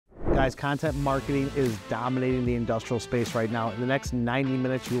Guys, content marketing is dominating the industrial space right now. In the next 90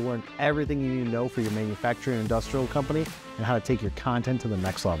 minutes, you'll learn everything you need to know for your manufacturing and industrial company and how to take your content to the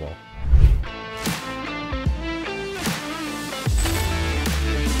next level.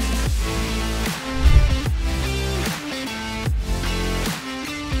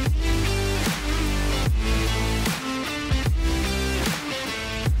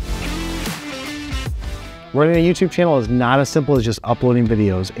 Running a YouTube channel is not as simple as just uploading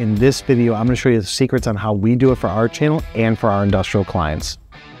videos. In this video, I'm going to show you the secrets on how we do it for our channel and for our industrial clients.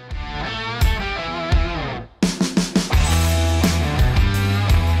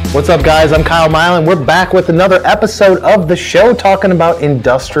 What's up, guys? I'm Kyle Milan. We're back with another episode of the show talking about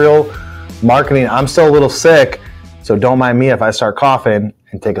industrial marketing. I'm still a little sick, so don't mind me if I start coughing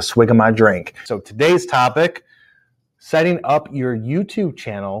and take a swig of my drink. So today's topic, setting up your YouTube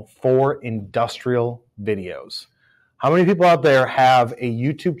channel for industrial videos. How many people out there have a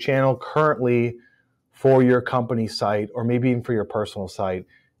YouTube channel currently for your company site or maybe even for your personal site?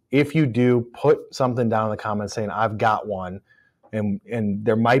 If you do, put something down in the comments saying, I've got one. And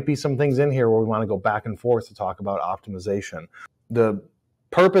there might be some things in here where we want to go back and forth to talk about optimization. The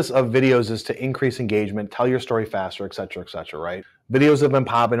purpose of videos is to increase engagement, tell your story faster, et cetera, right? Videos have been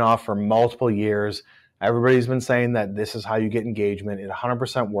popping off for multiple years. Everybody's been saying that this is how you get engagement. It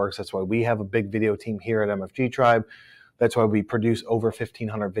 100% works. That's why we have a big video team here at MFG Tribe. That's why we produce over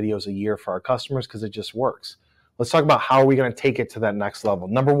 1,500 videos a year for our customers, because it just works. Let's talk about how are we going to take it to that next level.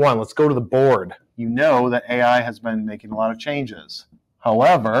 Number one, let's go to the board. You know that AI has been making a lot of changes.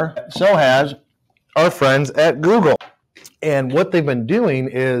 However, so has our friends at Google. And what they've been doing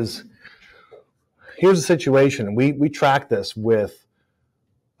is, here's the situation. We track this with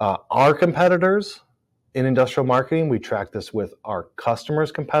our competitors in industrial marketing. We track this with our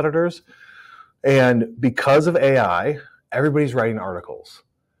customers' competitors. And because of AI, everybody's writing articles.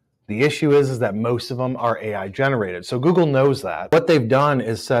 The issue is that most of them are AI generated. So Google knows that. What they've done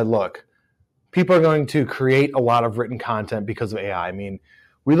is said, look, people are going to create a lot of written content because of AI. I mean,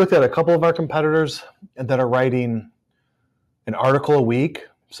 we looked at a couple of our competitors that are writing an article a week,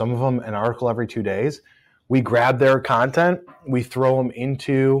 some of them an article every 2 days. We grab their content, we throw them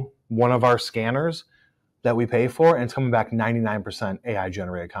into one of our scanners that we pay for, and it's coming back 99% AI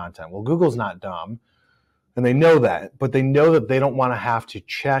generated content. Well, Google's not dumb, and they know that, but they know that they don't want to have to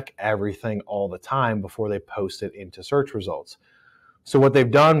check everything all the time before they post it into search results. So what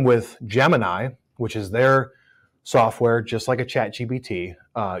they've done with Gemini, which is their software, just like a ChatGPT,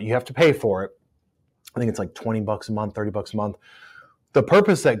 you have to pay for it. I think it's like 20 bucks a month, 30 bucks a month. The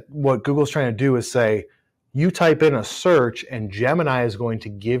purpose that what Google's trying to do is say, you type in a search and Gemini is going to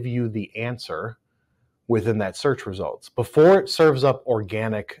give you the answer within that search results before it serves up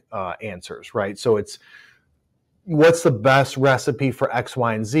organic answers, right? So it's, what's the best recipe for X,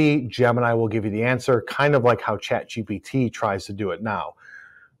 Y, and Z? Gemini will give you the answer, kind of like how ChatGPT tries to do it now.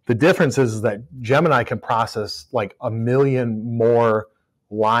 The difference is that Gemini can process like 1 million more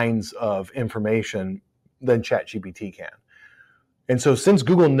lines of information than ChatGPT can. And so since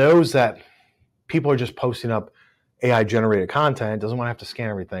Google knows that people are just posting up AI generated content, doesn't want to have to scan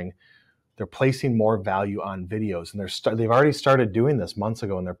everything, they're placing more value on videos. And they've already started doing this months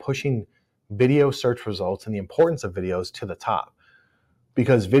ago, and they're pushing video search results and the importance of videos to the top.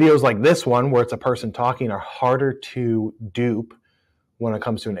 Because videos like this one, where it's a person talking, are harder to dupe when it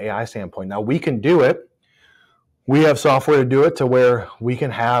comes to an AI standpoint. Now, we can do it. We have software to do it to where we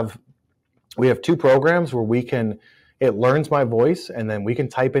have 2 programs where it learns my voice, and then we can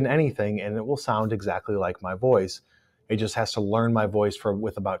type in anything and it will sound exactly like my voice. It just has to learn my voice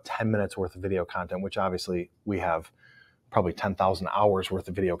with about 10 minutes worth of video content, which obviously we have probably 10,000 hours worth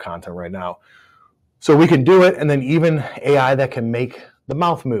of video content right now. So we can do it, and then even AI that can make the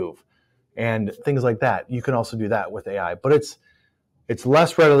mouth move and things like that. You can also do that with AI, but it's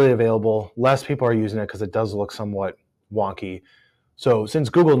less readily available. Less people are using it because it does look somewhat wonky. So since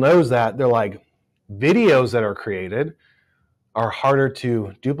Google knows that, they're like, videos that are created are harder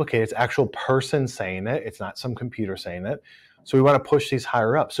to duplicate. It's actual person saying it. It's not some computer saying it. So we want to push these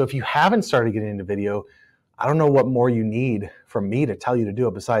higher up. So if you haven't started getting into video, I don't know what more you need from me to tell you to do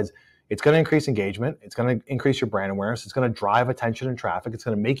it, besides it's going to increase engagement. It's going to increase your brand awareness. It's going to drive attention and traffic. It's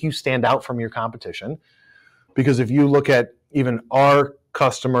going to make you stand out from your competition. Because if you look at even our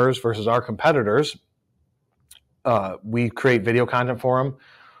customers versus our competitors, we create video content for them,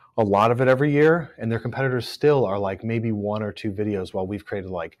 a lot of it every year, and their competitors still are like maybe 1 or 2 videos, while we've created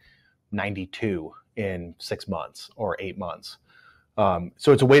like 92 in 6 months or 8 months.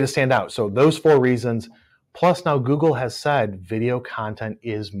 So it's a way to stand out. So those 4 reasons, plus now Google has said video content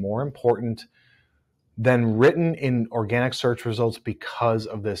is more important than written in organic search results because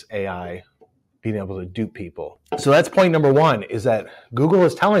of this AI being able to dupe people. So that's point number one, is that Google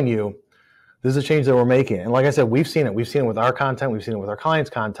is telling you this is a change that we're making. And like I said, we've seen it. We've seen it with our content. We've seen it with our clients'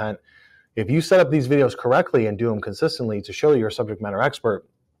 content. If you set up these videos correctly and do them consistently to show that you're a subject matter expert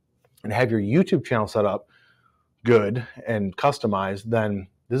and have your YouTube channel set up good and customized, then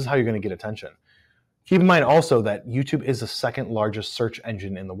this is how you're going to get attention. Keep in mind also that YouTube is the second largest search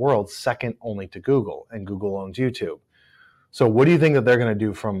engine in the world, second only to Google, and Google owns YouTube. So what do you think that they're going to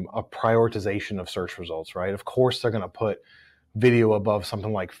do from a prioritization of search results, right? Of course, they're going to put video above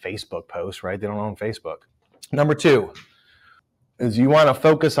something like Facebook posts, right? They don't own Facebook. Number two is you want to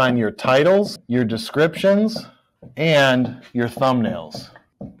focus on your titles, your descriptions, and your thumbnails.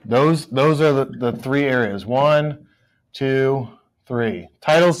 Those are the three areas. 1, 2, 3.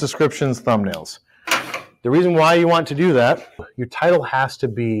 Titles, descriptions, thumbnails. The reason why you want to do that, your title has to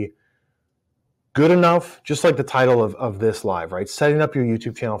be good enough, just like the title of this live, right? Setting up your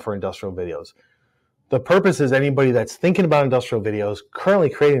YouTube channel for industrial videos. The purpose is anybody that's thinking about industrial videos, currently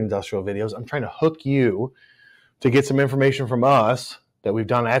creating industrial videos, I'm trying to hook you to get some information from us that we've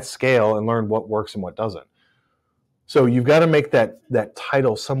done at scale and learn what works and what doesn't. So you've got to make that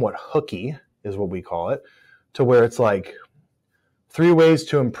title somewhat hooky, is what we call it, to where it's like 3 ways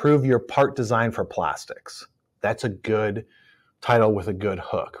to improve your part design for plastics. That's a good title with a good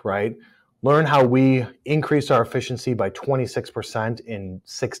hook, right? Learn how we increased our efficiency by 26% in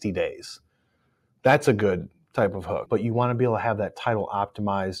 60 days. That's a good type of hook, but you want to be able to have that title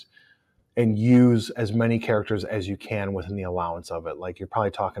optimized and use as many characters as you can within the allowance of it. Like you're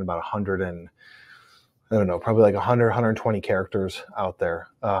probably talking about 100 and, I don't know, probably like 100, 120 characters out there.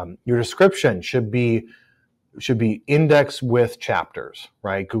 Your description should be indexed with chapters,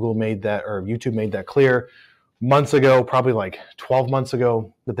 right? Google made that, or YouTube made that clear months ago, probably like 12 months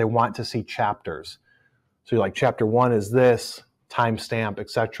ago, that they want to see chapters. So you're like, chapter 1 is this, timestamp,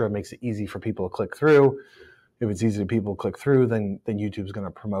 etc. Makes it easy for people to click through. If it's easy for people to click through, then YouTube's going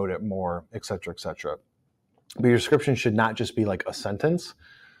to promote it more, etc., etc. But your description should not just be like a sentence.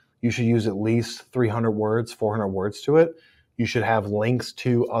 You should use at least 300 words, 400 words to it. You should have links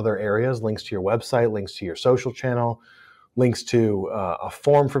to other areas, links to your website, links to your social channel, links to a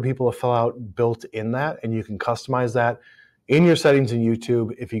form for people to fill out built in that, and you can customize that in your settings in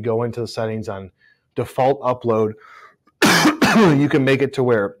YouTube. If you go into the settings on default upload, you can make it to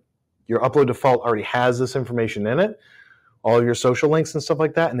where your upload default already has this information in it, all of your social links and stuff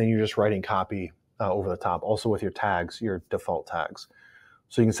like that, and then you're just writing copy over the top, also with your tags, your default tags.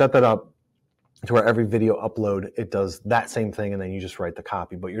 So you can set that up to where every video upload, it does that same thing, and then you just write the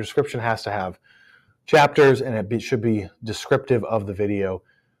copy. But your description has to have chapters, and it should be descriptive of the video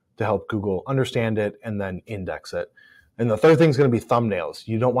to help Google understand it and then index it. And the third thing is going to be thumbnails.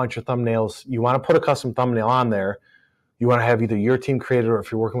 You don't want your thumbnails, you want to put a custom thumbnail on there. You want to have either your team create it, or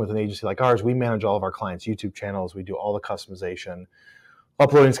if you're working with an agency like ours, we manage all of our clients' YouTube channels. We do all the customization,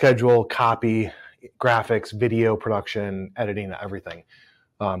 uploading schedule, copy, graphics, video production, editing, everything.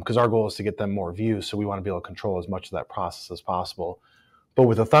 Because our goal is to get them more views, so we want to be able to control as much of that process as possible. But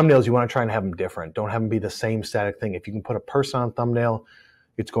with the thumbnails, you want to try and have them different. Don't have them be the same static thing. If you can put a person on a thumbnail,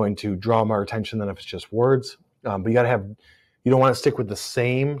 it's going to draw more attention than if it's just words. But you got to have, you don't want to stick with the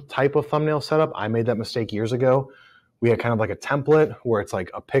same type of thumbnail setup. I made that mistake years ago. We had kind of like a template where it's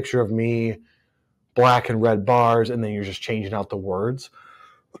like a picture of me, black and red bars, and then you're just changing out the words.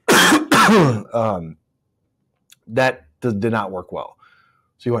 That did not work well.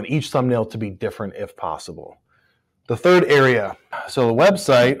 So you want each thumbnail to be different if possible. The third area, so the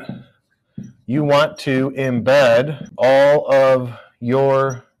website, you want to embed all of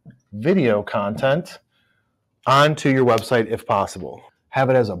your video content onto your website if possible. Have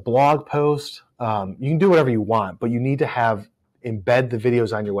it as a blog post. You can do whatever you want, but you need to embed the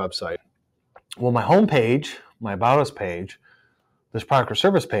videos on your website. Well, my homepage, my About Us page, this product or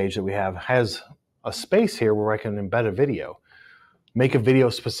service page that we have has a space here where I can embed a video. Make a video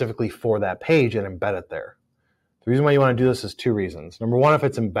specifically for that page and embed it there. The reason why you want to do this is 2 reasons. Number 1, if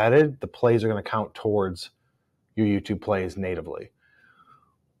it's embedded, the plays are going to count towards your YouTube plays natively.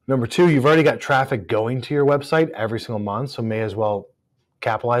 Number 2, you've already got traffic going to your website every single month, so may as well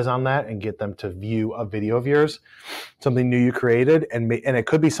capitalize on that and get them to view a video of yours, something new you created, and it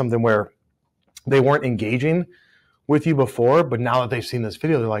could be something where they weren't engaging with you before, but now that they've seen this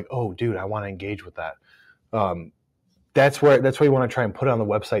video, they're like, oh, dude, I want to engage with that. That's where you want to try and put it on the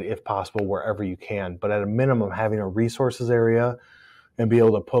website if possible, wherever you can. But at a minimum, having a resources area and be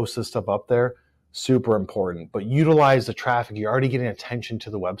able to post this stuff up there, super important. But utilize the traffic. You're already getting attention to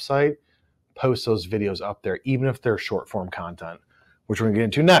the website. Post those videos up there, even if they're short form content, which we're going to get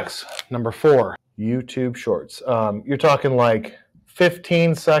into next. Number 4, YouTube Shorts. You're talking like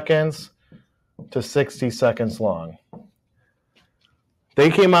 15 seconds to 60 seconds long. They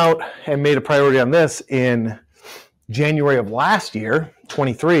came out and made a priority on this in January of last year,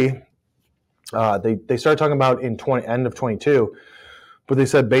 23. They started talking about in end of 22, but they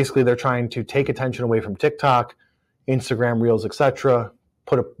said basically they're trying to take attention away from TikTok, Instagram Reels, etc.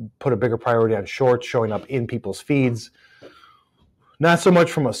 Put a bigger priority on Shorts showing up in people's feeds. Not so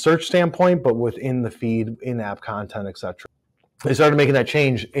much from a search standpoint, but within the feed, in-app content, etc. They started making that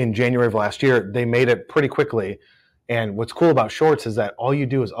change in January of last year. They made it pretty quickly. And what's cool about Shorts is that all you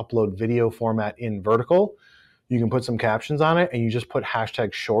do is upload video format in vertical. You can put some captions on it, and you just put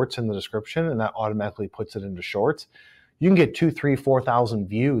hashtag Shorts in the description, and that automatically puts it into Shorts. You can get 2,000, 3,000, 4,000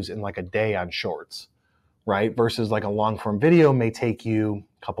 views in like a day on Shorts, right? Versus like a long form video may take you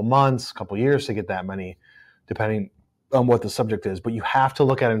a couple months, a couple years to get that many, depending on what the subject is. But you have to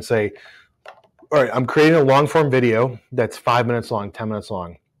look at it and say, all right, I'm creating a long form video that's 5 minutes long, 10 minutes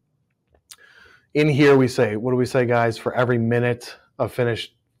long. In here we say, what do we say, guys? For every minute of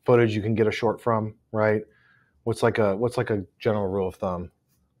finished footage you can get a short from, right? What's like a general rule of thumb,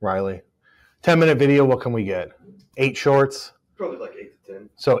 Riley? 10-minute video, what can we get? 8 shorts? Probably like 8 to 10.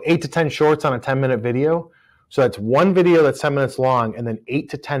 So 8 to 10 shorts on a 10-minute video. So that's one video that's 10 minutes long, and then 8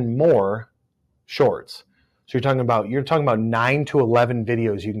 to 10 more shorts. So you're talking about 9 to 11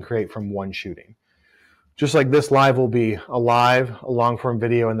 videos you can create from one shooting. Just like this live will be a long form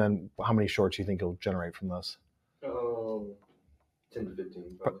video, and then how many shorts do you think you'll generate from this? 10 to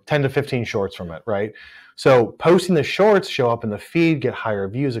 15. Probably. 10 to 15 shorts from it, right? So posting the shorts show up in the feed, get higher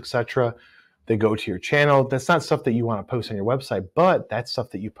views, etc. They go to your channel. That's not stuff that you want to post on your website, but that's stuff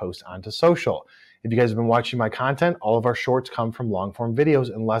that you post onto social. If you guys have been watching my content, all of our shorts come from long form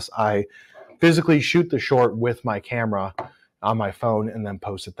videos unless I physically shoot the short with my camera on my phone and then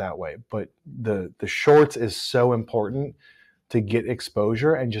post it that way. But the shorts is so important to get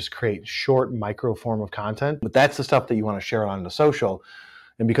exposure and just create short micro form of content. But that's the stuff that you want to share onto social.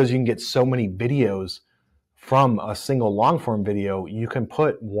 And because you can get so many videos from a single long form video, you can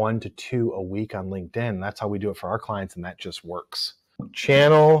put 1 to 2 a week on LinkedIn. That's how we do it for our clients, and that just works.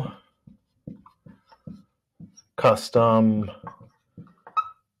 Channel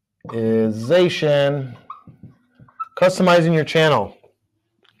customization. Customizing your channel.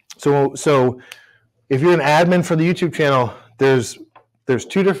 So if you're an admin for the YouTube channel, there's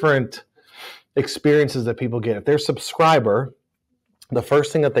 2 different experiences that people get. If they're a subscriber, the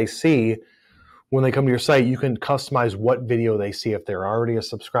first thing that they see when they come to your site, you can customize what video they see if they're already a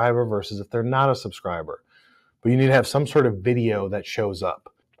subscriber versus if they're not a subscriber. But you need to have some sort of video that shows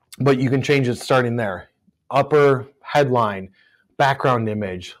up. But you can change it starting there. Upper headline, background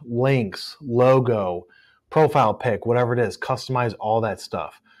image, links, logo, profile pic, whatever it is, customize all that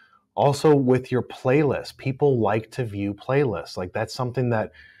stuff. Also with your playlist, people like to view playlists. Like that's something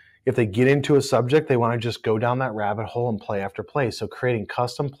that if they get into a subject, they want to just go down that rabbit hole and play after play. So creating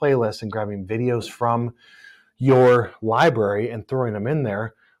custom playlists and grabbing videos from your library and throwing them in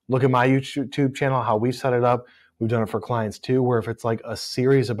there. Look at my YouTube channel, how we set it up. We've done it for clients too, where if it's like a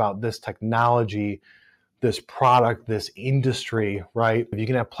series about this technology, this product, this industry, right? If you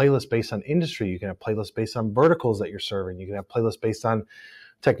can have playlists based on industry, you can have playlists based on verticals that you're serving. You can have playlists based on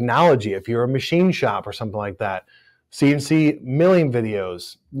technology. If you're a machine shop or something like that, CNC milling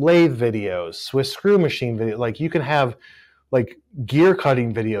videos, lathe videos, Swiss screw machine video. Like you can have like gear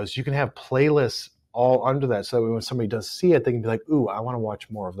cutting videos. You can have playlists all under that. So that when somebody does see it, they can be like, ooh, I want to watch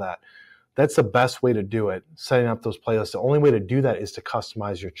more of that. That's the best way to do it. Setting up those playlists. The only way to do that is to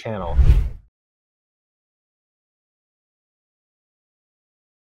customize your channel.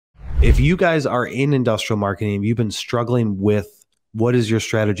 If you guys are in industrial marketing, you've been struggling with what is your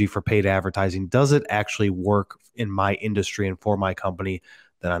strategy for paid advertising? Does it actually work in my industry and for my company?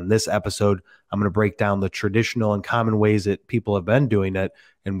 Then on this episode, I'm going to break down the traditional and common ways that people have been doing it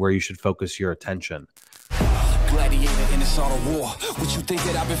and where you should focus your attention. Gladiator in this auto war. What you think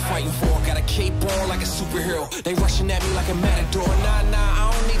that I've been fighting for? Got a cape on like a superhero. They rushing at me like a matador. Nah,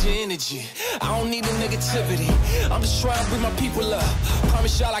 I don't need your energy. I don't need the negativity. I'm just trying to bring my people up.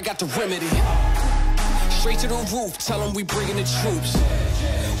 Promise y'all I got the remedy. Straight to the roof, tell them we bringing the troops. We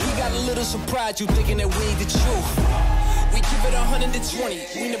got a little surprise, you thinking that we ain't the truth. We give it 120,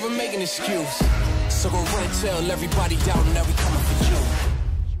 we never make an excuse. So go run and tell everybody doubting that we coming for you.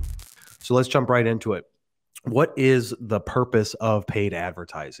 So let's jump right into it. What is the purpose of paid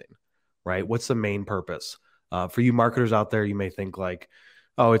advertising, right? What's the main purpose? For you marketers out there, you may think like,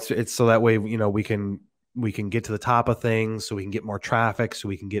 oh, it's so that way, you know, we can get to the top of things, so we can get more traffic, so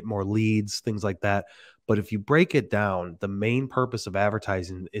we can get more leads, things like that. But if you break it down, the main purpose of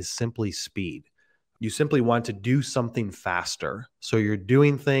advertising is simply speed. You simply want to do something faster. So you're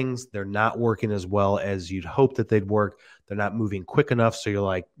doing things, they're not working as well as you'd hope that they'd work. They're not moving quick enough. So you're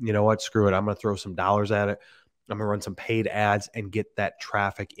like, you know what, screw it. I'm going to throw some dollars at it. I'm going to run some paid ads and get that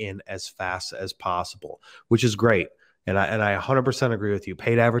traffic in as fast as possible, which is great. And I 100% agree with you.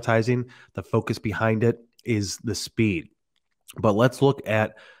 Paid advertising, the focus behind it is the speed. But let's look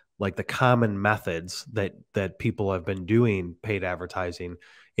at like the common methods that people have been doing paid advertising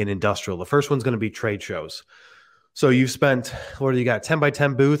in industrial. The first one's going to be trade shows. So you've spent, what do you got, 10 by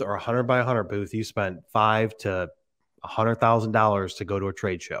 10 booth or 100 by 100 booth? You spent $5,000 to $100,000 to go to a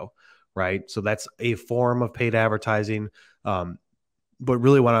trade show, right? So that's a form of paid advertising. But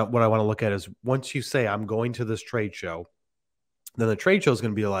really what I want to look at is once you say I'm going to this trade show, then the trade show is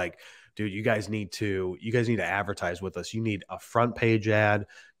going to be like, dude, you guys need to advertise with us. You need a front page ad.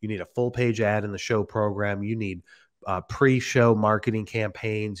 You need a full page ad in the show program. You need pre-show marketing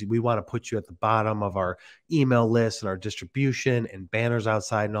campaigns. We want to put you at the bottom of our email list and our distribution and banners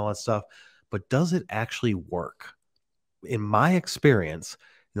outside and all that stuff. But does it actually work? In my experience,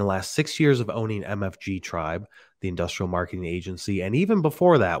 in the last 6 years of owning MFG Tribe, the industrial marketing agency, and even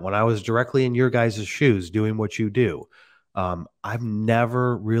before that, when I was directly in your guys' shoes doing what you do, I've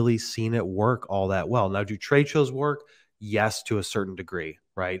never really seen it work all that well. Now, do trade shows work? Yes, to a certain degree,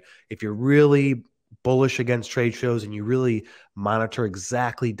 right? If you're really bullish against trade shows and you really monitor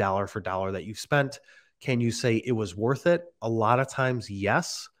exactly dollar for dollar that you've spent, can you say it was worth it? A lot of times,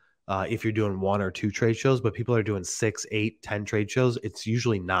 yes. If you're doing 1 or 2 trade shows, but people are doing 6, 8, 10 trade shows, it's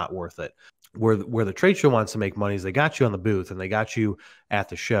usually not worth it. Where the trade show wants to make money is they got you on the booth and they got you at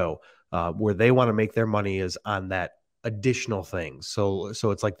the show. Where they want to make their money is on that additional things. So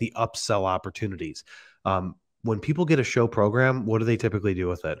it's like the upsell opportunities. When people get a show program, what do they typically do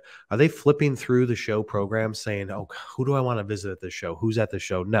with it? Are they flipping through the show program saying, oh, who do I want to visit at this show? Who's at the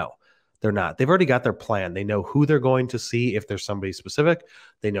show? No, they're not. They've already got their plan. They know who they're going to see if there's somebody specific.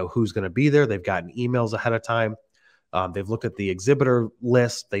 They know who's going to be there. They've gotten emails ahead of time. They've looked at the exhibitor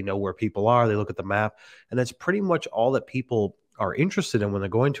list. They know where people are. They look at the map. And that's pretty much all that people are interested in when they're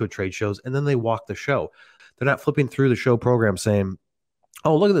going to a trade shows. And then they walk the show. They're not flipping through the show program saying,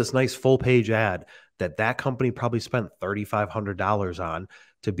 oh, look at this nice full page ad that company probably spent $3,500 on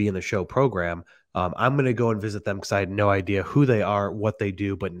to be in the show program. I'm going to go and visit them because I had no idea who they are, what they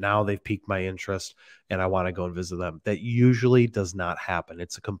do, but now they've piqued my interest and I want to go and visit them. That usually does not happen.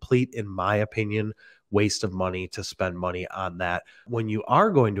 It's a complete, in my opinion, waste of money to spend money on that. When you are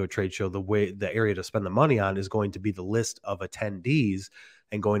going to a trade show, the area to spend the money on is going to be the list of attendees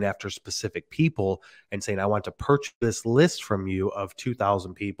and going after specific people and saying, I want to purchase this list from you of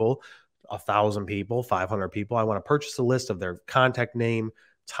 2,000 people, 1,000 people, 500 people. I want to purchase a list of their contact name,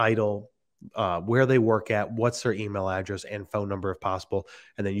 title, where they work at, what's their email address and phone number if possible.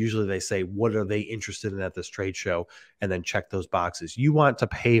 And then usually they say, what are they interested in at this trade show? And then check those boxes. You want to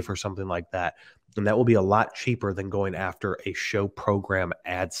pay for something like that. And that will be a lot cheaper than going after a show program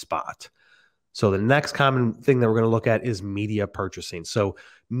ad spot. So the next common thing that we're going to look at is media purchasing. So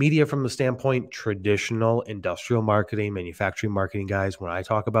media from the standpoint, traditional industrial marketing, manufacturing marketing guys, when I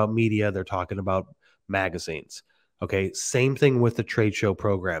talk about media, they're talking about magazines. Okay, same thing with the trade show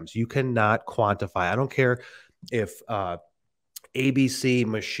programs. You cannot quantify. I don't care if ABC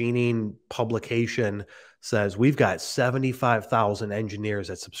Machining Publication says we've got 75,000 engineers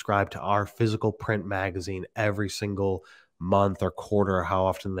that subscribe to our physical print magazine every single month or quarter or how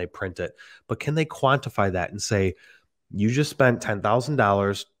often they print it. But can they quantify that and say, you just spent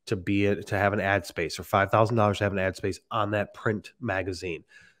 $10,000 to have an ad space or $5,000 to have an ad space on that print magazine?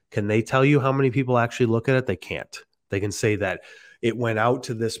 Can they tell you how many people actually look at it? They can't. They can say that it went out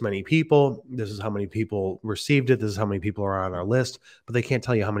to this many people. This is how many people received it. This is how many people are on our list, but they can't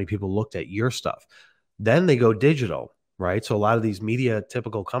tell you how many people looked at your stuff. Then they go digital, right? So a lot of these media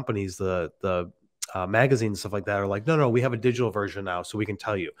typical companies, the magazines, stuff like that are like, no, we have a digital version now, so we can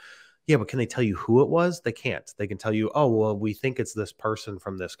tell you. Yeah, but can they tell you who it was? They can't. They can tell you, oh, well, we think it's this person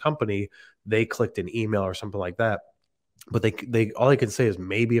from this company. They clicked an email or something like that. But they all they can say is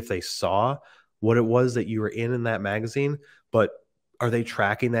maybe if they saw what it was that you were in that magazine, but are they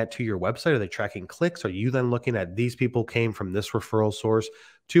tracking that to your website? Are they tracking clicks? Are you then looking at these people came from this referral source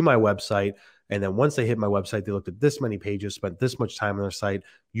to my website? And then once they hit my website, they looked at this many pages, spent this much time on their site.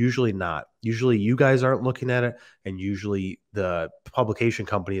 Usually not. Usually you guys aren't looking at it. And usually the publication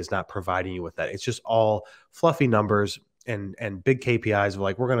company is not providing you with that. It's just all fluffy numbers and big KPIs of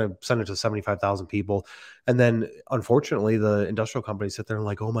like, we're going to send it to 75,000 people. And then unfortunately, the industrial companies sit there and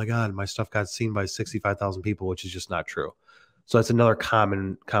like, oh my God, my stuff got seen by 65,000 people, which is just not true. So that's another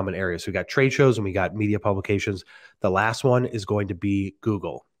common area. So we got trade shows and we got media publications. The last one is going to be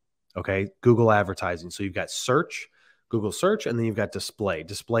Google. Okay. Google advertising. So you've got search, Google search, and then you've got display.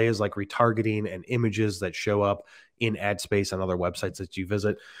 Display is like retargeting and images that show up in ad space on other websites that you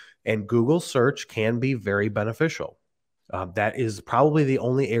visit. And Google search can be very beneficial. That is probably the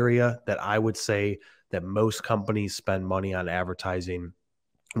only area that I would say that most companies spend money on advertising.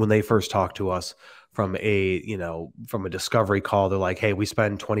 When they first talk to us from a discovery call, they're like, hey, we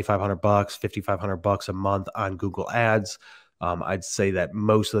spend $2,500, $5,500 a month on Google ads. I'd say that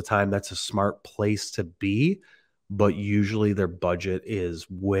most of the time that's a smart place to be, but usually their budget is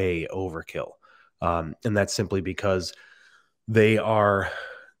way overkill. And that's simply because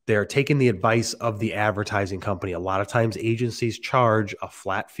they're taking the advice of the advertising company. A lot of times agencies charge a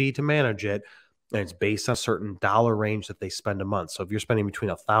flat fee to manage it, and it's based on a certain dollar range that they spend a month. So if you're spending between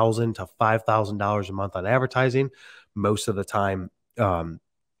 $1,000 to $5,000 a month on advertising, most of the time,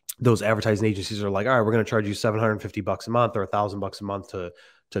 those advertising agencies are like, all right, we're going to charge you $750 a month or $1,000 a month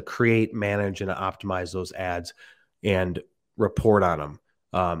to create, manage, and optimize those ads and report on them.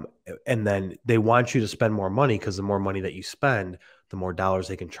 And then they want you to spend more money, because the more money that you spend, the more dollars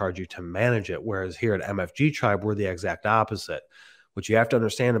they can charge you to manage it. Whereas here at MFG Tribe, we're the exact opposite. What you have to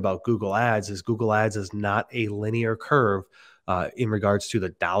understand about Google Ads is not a linear curve in regards to the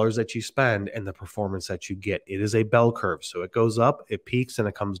dollars that you spend and the performance that you get. It is a bell curve. So it goes up, it peaks, and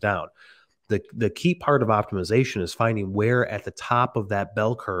it comes down. The key part of optimization is finding where at the top of that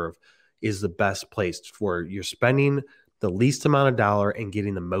bell curve is the best place where you're spending the least amount of dollar and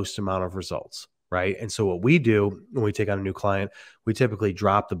getting the most amount of results, right? And so what we do when we take on a new client, we typically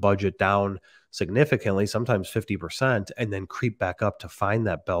drop the budget down significantly, sometimes 50%, and then creep back up to find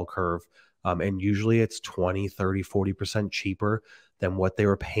that bell curve. And usually it's 20, 30, 40% cheaper than what they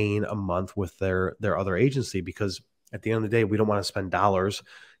were paying a month with their other agency, because at the end of the day, we don't want to spend dollars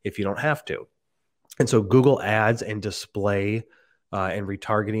if you don't have to. And so Google ads and display and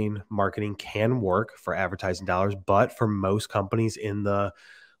retargeting marketing can work for advertising dollars, but for most companies in the,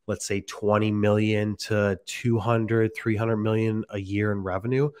 let's say, 20 million to 200, 300 million a year in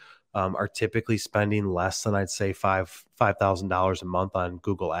revenue, are typically spending less than, I'd say, $5,000 a month on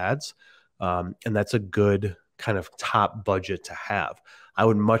Google ads. And that's a good kind of top budget to have. I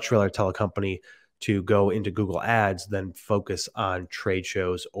would much rather tell a company to go into Google ads than focus on trade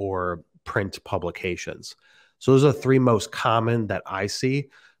shows or print publications. So those are the three most common that I see.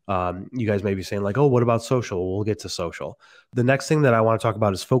 You guys may be saying like, oh, what about social? We'll get to social. The next thing that I want to talk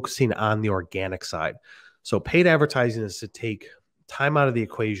about is focusing on the organic side. So paid advertising is to take time out of the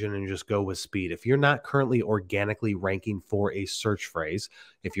equation and just go with speed. If you're not currently organically ranking for a search phrase,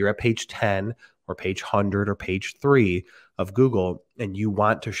 if you're at page 10 or page 100 or page 3 of Google and you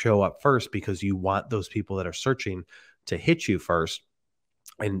want to show up first because you want those people that are searching to hit you first,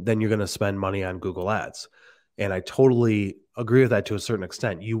 and then you're going to spend money on Google ads. And I totally agree with that to a certain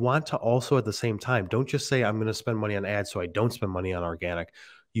extent. You want to also at the same time, don't just say, I'm going to spend money on ads so I don't spend money on organic.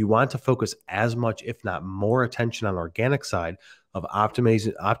 You want to focus as much, if not more, attention on organic side of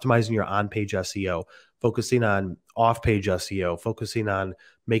optimizing your on-page SEO, focusing on off-page SEO, focusing on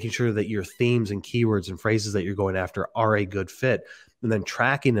making sure that your themes and keywords and phrases that you're going after are a good fit, and then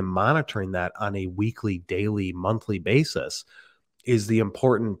tracking and monitoring that on a weekly, daily, monthly basis is the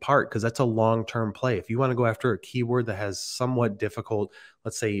important part, because that's a long-term play. If you want to go after a keyword that has somewhat difficult,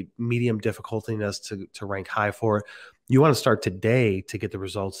 let's say medium difficultiness to rank high for, you want to start today to get the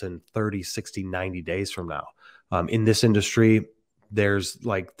results in 30, 60, 90 days from now. In this industry, there's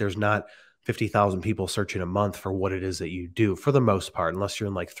not 50,000 people searching a month for what it is that you do, for the most part, unless you're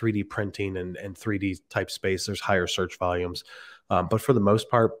in like 3D printing and 3D type space, there's higher search volumes. But for the most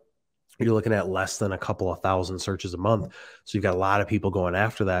part, you're looking at less than a couple of thousand searches a month. So you've got a lot of people going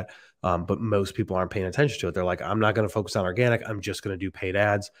after that. But most people aren't paying attention to it. They're like, I'm not going to focus on organic. I'm just going to do paid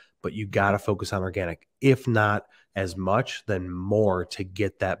ads. But you got to focus on organic, if not as much, then more, to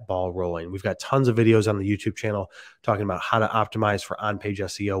get that ball rolling. We've got tons of videos on the YouTube channel talking about how to optimize for on-page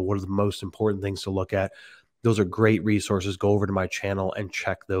SEO. What are the most important things to look at? Those are great resources. Go over to my channel and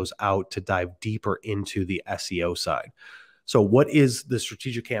check those out to dive deeper into the SEO side. So what is the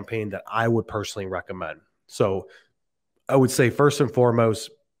strategic campaign that I would personally recommend? So I would say first and foremost,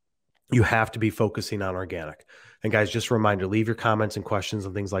 you have to be focusing on organic. And guys, just a reminder, leave your comments and questions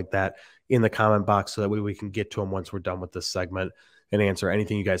and things like that in the comment box so that way we can get to them once we're done with this segment and answer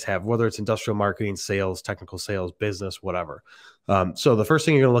anything you guys have, whether it's industrial marketing, sales, technical sales, business, whatever. So the first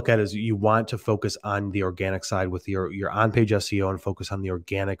thing you're going to look at is you want to focus on the organic side with your on-page SEO and focus on the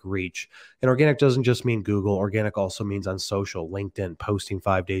organic reach. And organic doesn't just mean Google. Organic also means on social, LinkedIn, posting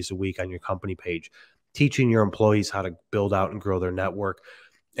 5 days a week on your company page, teaching your employees how to build out and grow their network,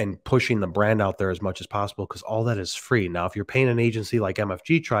 and pushing the brand out there as much as possible, because all that is free. Now, if you're paying an agency like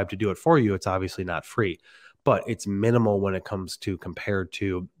MFG Tribe to do it for you, it's obviously not free, but it's minimal when it comes to compared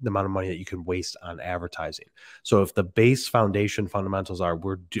to the amount of money that you can waste on advertising. So if the base foundation fundamentals are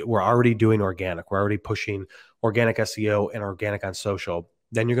we're already doing organic, we're already pushing organic SEO and organic on social,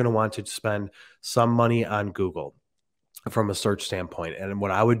 then you're going to want to spend some money on Google from a search standpoint. And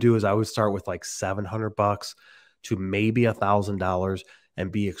what I would do is I would start with like $700 to maybe $1,000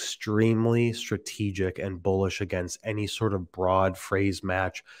 and be extremely strategic and bullish against any sort of broad phrase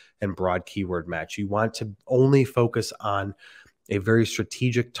match and broad keyword match. You want to only focus on a very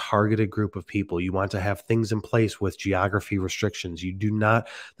strategic targeted group of people. You want to have things in place with geography restrictions. You do not,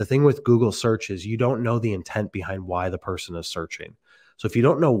 the thing with Google search is you don't know the intent behind why the person is searching. So if you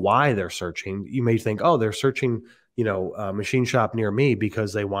don't know why they're searching, you may think, oh, they're searching, a machine shop near me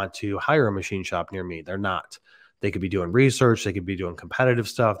because they want to hire a machine shop near me. They're not. They could be doing research. They could be doing competitive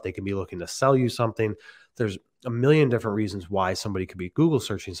stuff. They could be looking to sell you something. There's a million different reasons why somebody could be Google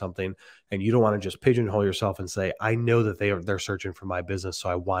searching something, and you don't want to just pigeonhole yourself and say, I know that they're searching for my business, so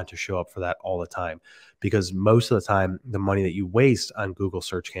I want to show up for that all the time. Because most of the time, the money that you waste on Google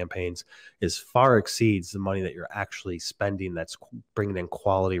search campaigns is far exceeds the money that you're actually spending that's bringing in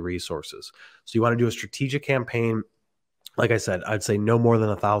quality resources. So you want to do a strategic campaign. Like I said, I'd say no more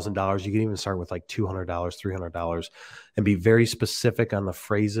than $1,000. You can even start with like $200, $300, and be very specific on the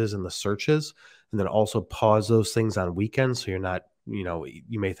phrases and the searches. And then also pause those things on weekends. So you're not,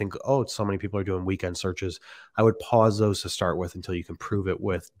 you may think, oh, so many people are doing weekend searches. I would pause those to start with until you can prove it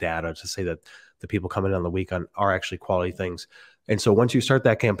with data to say that the people coming on the weekend are actually quality things. And so once you start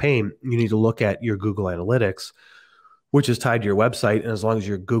that campaign, you need to look at your Google Analytics, which is tied to your website. And as long as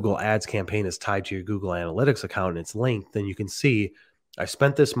your Google Ads campaign is tied to your Google Analytics account and it's linked, then you can see I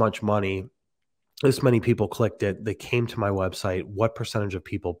spent this much money, this many people clicked it, they came to my website, what percentage of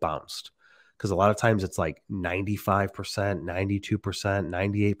people bounced? Because a lot of times it's like 95%, 92%,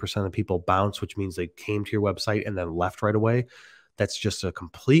 98% of people bounce, which means they came to your website and then left right away. That's just a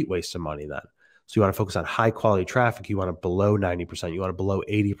complete waste of money then. So you want to focus on high quality traffic. You want to below 90%. You want to below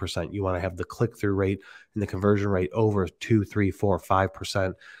 80%. You want to have the click-through rate and the conversion rate over 2, 3, 4,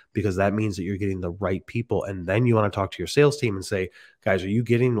 5%, because that means that you're getting the right people. And then you want to talk to your sales team and say, guys, are you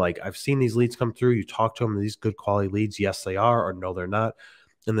getting, like, I've seen these leads come through. You talk to them, these good quality leads. Yes, they are, or no, they're not.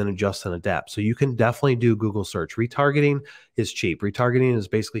 And then adjust and adapt. So you can definitely do Google search. Retargeting is cheap. Retargeting is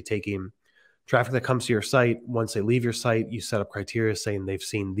basically taking traffic that comes to your site. Once they leave your site, you set up criteria saying they've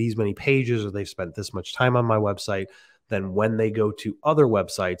seen these many pages or they've spent this much time on my website. Then when they go to other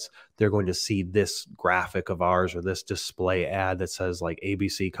websites, they're going to see this graphic of ours or this display ad that says like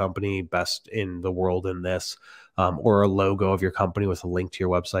ABC company, best in the world in this, or a logo of your company with a link to your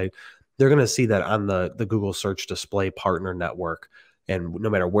website. They're going to see that on the Google search display partner network. And no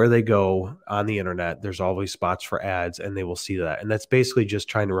matter where they go on the internet, there's always spots for ads, and they will see that. And that's basically just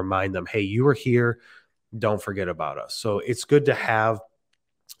trying to remind them, hey, you were here. Don't forget about us. So it's good to have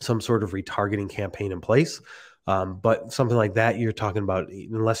some sort of retargeting campaign in place. But something like that, you're talking about,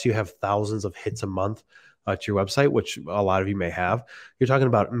 unless you have thousands of hits a month to your website, which a lot of you may have, you're talking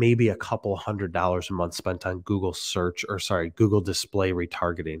about maybe a couple $100 a month spent on Google search, or Google display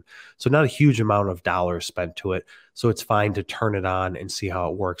retargeting. So not a huge amount of dollars spent to it. So it's fine to turn it on and see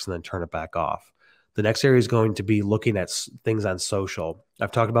how it works and then turn it back off. The next area is going to be looking at things on social.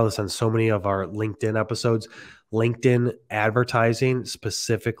 I've talked about this on so many of our LinkedIn episodes. LinkedIn advertising,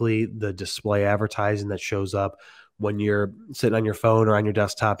 specifically the display advertising that shows up when you're sitting on your phone or on your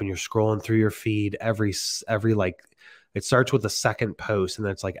desktop and you're scrolling through your feed, every like, it starts with the second post, and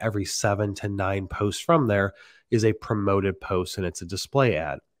then it's like every 7 to 9 posts from there is a promoted post, and it's a display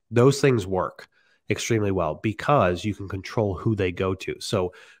ad. Those things work extremely well because you can control who they go to.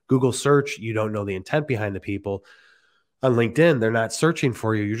 So Google search, you don't know the intent behind the people. On LinkedIn, they're not searching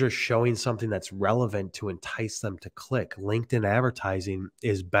for you. You're just showing something that's relevant to entice them to click. LinkedIn advertising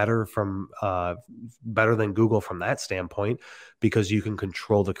is better than Google from that standpoint, because you can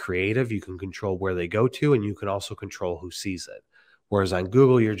control the creative, you can control where they go to, and you can also control who sees it. Whereas on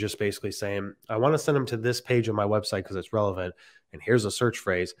Google, you're just basically saying, I want to send them to this page on my website because it's relevant, and here's a search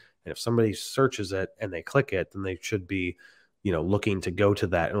phrase. And if somebody searches it and they click it, then they should be, looking to go to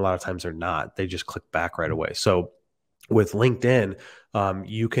that. And a lot of times they're not. They just click back right away. So with LinkedIn,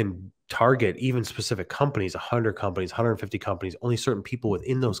 you can target even specific companies, 100 companies, 150 companies, only certain people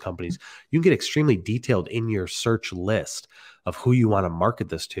within those companies. You can get extremely detailed in your search list of who you want to market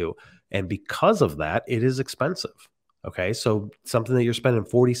this to. And because of that, it is expensive. Okay. So something that you're spending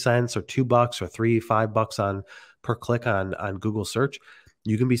 40 cents or $2 or $3, $5 on per click on Google search,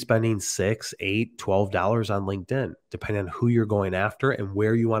 You can be spending $6, $8, $12 on LinkedIn, depending on who you're going after and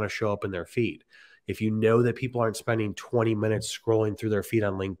where you want to show up in their feed. If you know that people aren't spending 20 minutes scrolling through their feed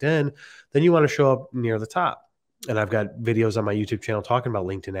on LinkedIn, then you want to show up near the top. And I've got videos on my YouTube channel talking about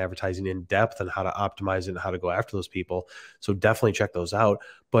LinkedIn advertising in depth and how to optimize it and how to go after those people. So definitely check those out.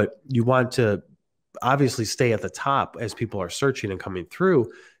 But you want to obviously stay at the top as people are searching and coming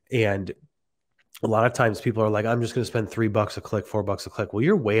through. And a lot of times people are like, I'm just going to spend $3 a click, $4 a click. Well,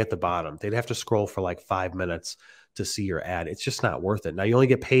 you're way at the bottom. They'd have to scroll for like 5 minutes to see your ad. It's just not worth it. Now you only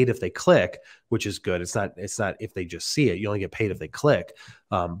get paid if they click, which is good. It's not if they just see it. You only get paid if they click.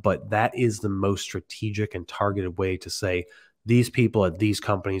 But that is the most strategic and targeted way to say these people at these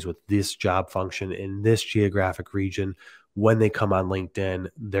companies with this job function in this geographic region, when they come on LinkedIn,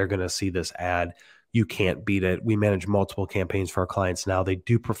 they're going to see this ad. You can't beat it. We manage multiple campaigns for our clients now. They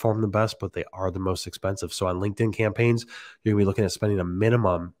do perform the best, but they are the most expensive. So on LinkedIn campaigns, you're gonna be looking at spending a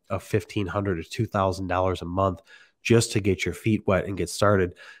minimum of $1,500 to $2,000 a month just to get your feet wet and get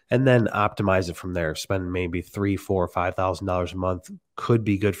started, and then optimize it from there. Spend maybe $3,000, $4,000, $5,000 a month could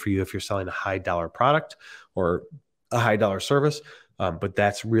be good for you if you're selling a high dollar product or a high dollar service. But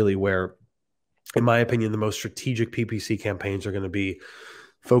that's really where, in my opinion, the most strategic PPC campaigns are going to be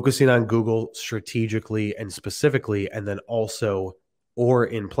focusing on Google strategically and specifically, and then also, or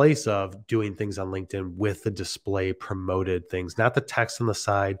in place of, doing things on LinkedIn with the display promoted things, not the text on the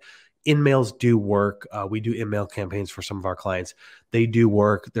side. In-mails do work. We do in-mail campaigns for some of our clients. They do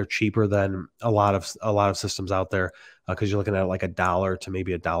work. They're cheaper than a lot of systems out there because you're looking at like $1 to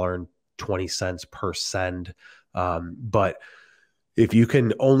maybe $1.20 per send. But if you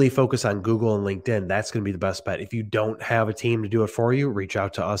can only focus on Google and LinkedIn, that's going to be the best bet. If you don't have a team to do it for you, reach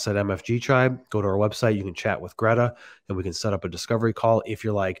out to us at MFG Tribe. Go to our website. You can chat with Greta, and we can set up a discovery call. If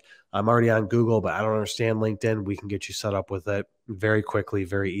you're like, I'm already on Google, but I don't understand LinkedIn, we can get you set up with it very quickly,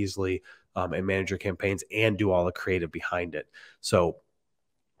 very easily, and manage your campaigns and do all the creative behind it. So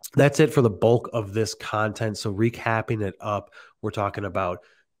that's it for the bulk of this content. So recapping it up, we're talking about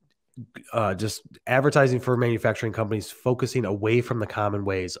just advertising for manufacturing companies, focusing away from the common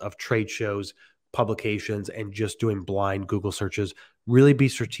ways of trade shows, publications, and just doing blind Google searches. Really be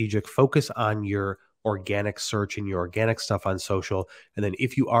strategic. Focus on your organic search and your organic stuff on social. And then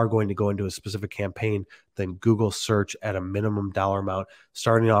if you are going to go into a specific campaign, then Google search at a minimum dollar amount,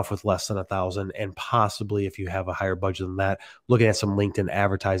 starting off with less than 1,000. And possibly if you have a higher budget than that, looking at some LinkedIn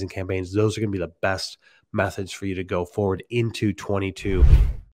advertising campaigns. Those are going to be the best methods for you to go forward into 22.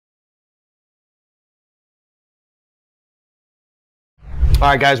 All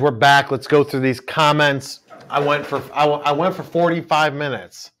right, guys, we're back. Let's go through these comments. I went for 45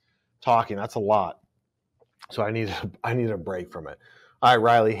 minutes talking. That's a lot. So I need a break from it. All right,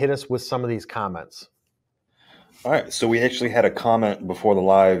 Riley, hit us with some of these comments. All right, so we actually had a comment before the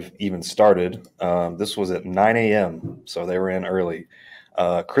live even started. This was at 9 a.m., so they were in early.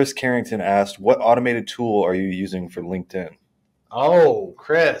 Chris Carrington asked, what automated tool are you using for LinkedIn? Oh,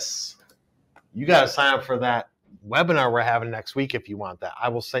 Chris, you got to sign up for that webinar we're having next week if you want that. I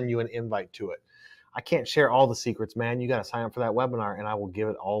will send you an invite to it. I can't share all the secrets, man. You got to sign up for that webinar, and I will give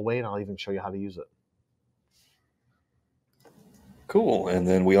it all away, and I'll even show you how to use it. Cool. And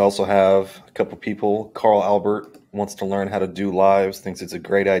then we also have a couple people. Carl Albert wants to learn how to do lives, thinks it's a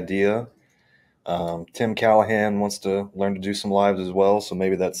great idea. Tim Callahan wants to learn to do some lives as well, so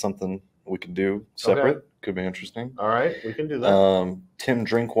maybe that's something we can do separate. Okay. Could be interesting. All right, we can do that. Tim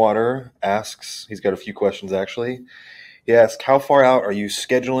Drinkwater asks, he's got a few questions actually. He asks, how far out are you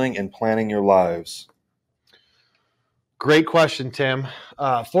scheduling and planning your lives? Great question, Tim.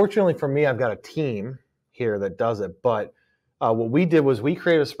 Fortunately for me, I've got a team here that does it, but what we did was we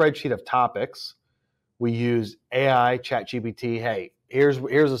created a spreadsheet of topics. We used AI, ChatGPT. Hey, here's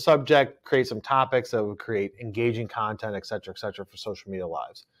a subject, create some topics that would create engaging content, et cetera, for social media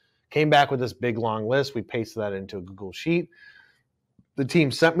lives. Came back with this big long list. We pasted that into a Google Sheet. The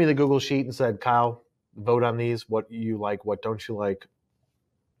team sent me the Google Sheet and said, Kyle, vote on these. What you like, what don't you like?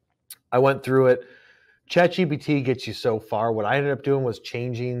 I went through it. ChatGPT gets you so far. What I ended up doing was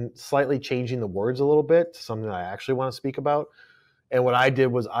slightly changing the words a little bit to something that I actually want to speak about. And what I did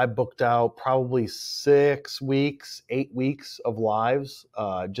was I booked out probably 8 weeks of lives,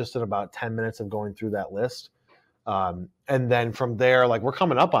 just in about 10 minutes of going through that list. And then from there, like we're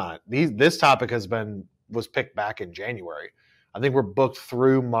coming up on it. This topic was picked back in January. I think we're booked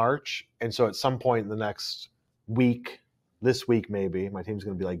through March. And so at some point in the next week, this week maybe, my team's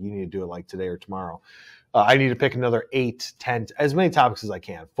going to be like, you need to do it like today or tomorrow. I need to pick another 8, 10, as many topics as I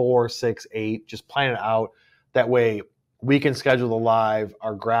can, 4, 6, 8, just plan it out. That way we can schedule the live.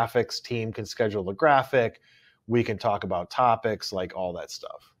 Our graphics team can schedule the graphic. we can talk about topics, like all that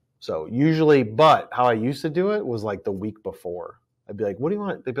stuff. So usually, but how I used to do it was like the week before. I'd be like, what do you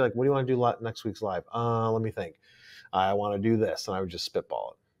want? They'd be like, what do you want to do next week's live? Let me think. I want to do this. And I would just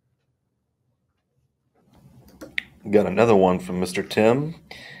spitball it. Got another one from Mr. Tim.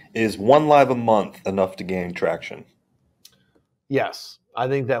 Is one live a month enough to gain traction? Yes. I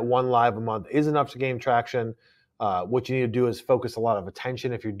think that one live a month is enough to gain traction. What you need to do is focus a lot of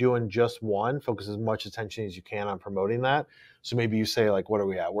attention. If you're doing just one, focus as much attention as you can on promoting that. So maybe you say, like, what are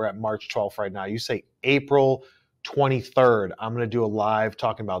we at? We're at March 12th right now. You say April 23rd, I'm going to do a live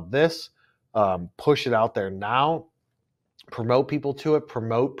talking about this. Push it out there now. Promote people to it.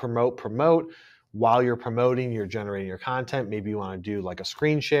 Promote. While you're promoting, you're generating your content. Maybe you want to do like a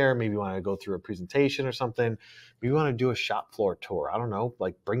screen share. Maybe you want to go through a presentation or something. Maybe you want to do a shop floor tour. I don't know.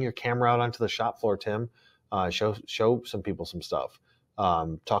 Like, bring your camera out onto the shop floor, Tim. Show some people some stuff.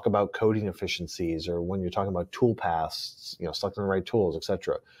 Talk about coding efficiencies, or when you're talking about tool paths, selecting the right tools,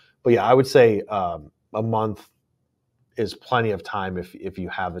 etc. But yeah, I would say a month is plenty of time if you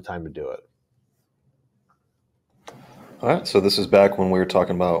have the time to do it. All right, so this is back when we were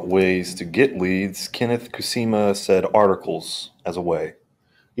talking about ways to get leads. Kenneth Kusima said articles as a way.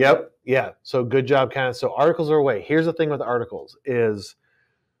 Yep. Yeah. So good job, Kenneth. So articles are a way. Here's the thing with articles is,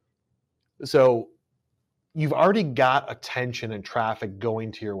 so you've already got attention and traffic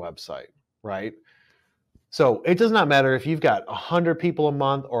going to your website, right? So it does not matter if you've got 100 people a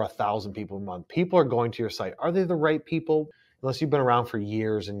month or 1,000 people a month. People are going to your site. Are they the right people? Unless you've been around for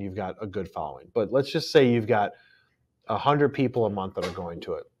years and you've got a good following. But let's just say you've got 100 people a month that are going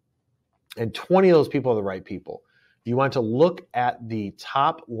to it, and 20 of those people are the right people. You want to look at the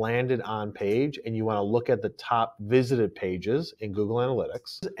top landed on page, and you want to look at the top visited pages in Google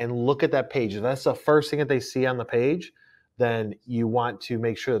Analytics and look at that page. If that's the first thing that they see on the page, then you want to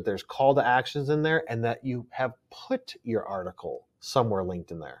make sure that there's call to actions in there and that you have put your article somewhere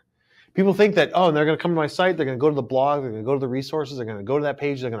linked in there. People think that, oh, they're going to come to my site, they're going to go to the blog, they're going to go to the resources, they're going to go to that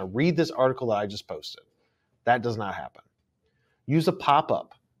page, they're going to read this article that I just posted. That does not happen. Use a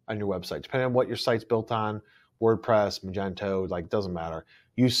pop-up on your website, depending on what your site's built on, WordPress, Magento, doesn't matter.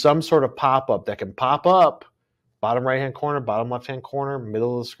 Use some sort of pop-up that can pop up, bottom right-hand corner, bottom left-hand corner,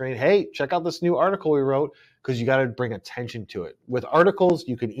 middle of the screen. Hey, check out this new article we wrote, because you got to bring attention to it. With articles,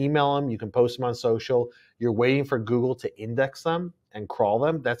 you can email them, you can post them on social. You're waiting for Google to index them and crawl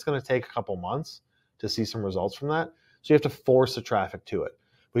them. That's going to take a couple months to see some results from that. So you have to force the traffic to it.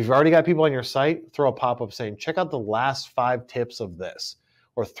 But if you've already got people on your site, throw a pop-up saying, check out the last 5 tips of this,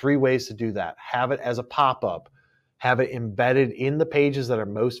 or 3 ways to do that. Have it as a pop-up. Have it embedded in the pages that are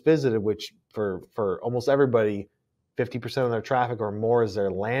most visited, which for almost everybody, 50% of their traffic or more is their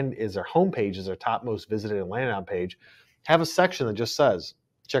homepage, is their top most visited and landed on page. Have a section that just says,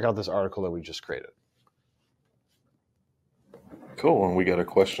 check out this article that we just created. Cool. And we got a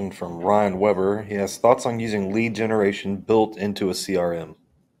question from Ryan Weber. He has thoughts on using lead generation built into a CRM.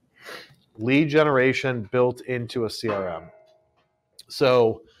 Lead generation built into a CRM.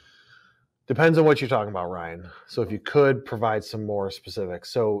 So depends on what you're talking about, Ryan. So if you could provide some more specifics.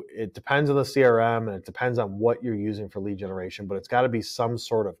 So it depends on the CRM and it depends on what you're using for lead generation, but it's got to be some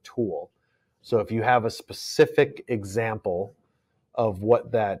sort of tool. So if you have a specific example of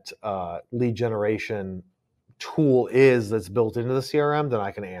what that lead generation tool is that's built into the CRM, then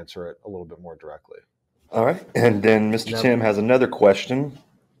I can answer it a little bit more directly. All right. And then Mr. Tim has another question.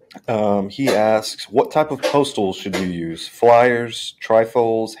 He asks, what type of postals should you use? Flyers,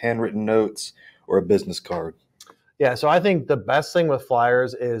 trifolds, handwritten notes, or a business card? Yeah, so I think the best thing with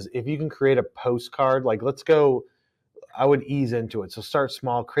flyers is if you can create a postcard, I would ease into it. So start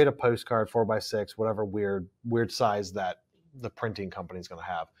small, create a postcard, 4x6, whatever weird size that the printing company is going to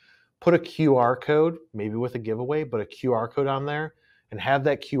have. Put a QR code, maybe with a giveaway, but a QR code on there, and have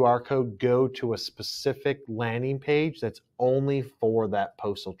that QR code go to a specific landing page that's only for that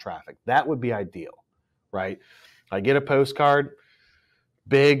postal traffic. That would be ideal, right? I get a postcard,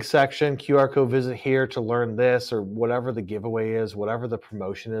 big section, QR code, visit here to learn this, or whatever the giveaway is, whatever the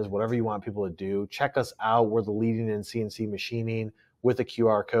promotion is, whatever you want people to do. Check us out. We're the leading in CNC machining with a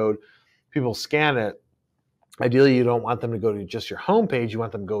QR code. People scan it. Ideally, you don't want them to go to just your homepage. You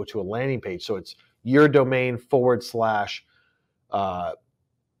want them to go to a landing page. So it's your domain /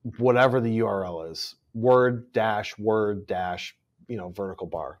 whatever the URL is, word dash, vertical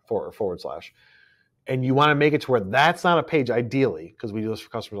bar / and you want to make it to where that's not a page, ideally, because we do this for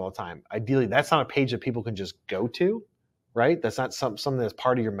customers all the time. Ideally, that's not a page that people can just go to, right? That's not something that's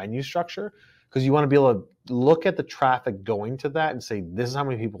part of your menu structure, because you want to be able to look at the traffic going to that and say, this is how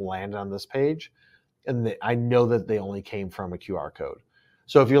many people landed on this page. And I know that they only came from a QR code.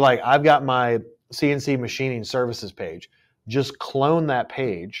 So if you're like, I've got my CNC machining services page, just clone that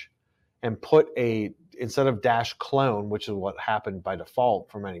page and put instead of dash clone, which is what happened by default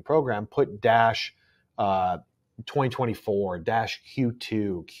from any program, put dash 2024, dash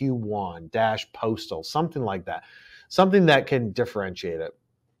Q2, Q1, dash postal, something like that. Something that can differentiate it.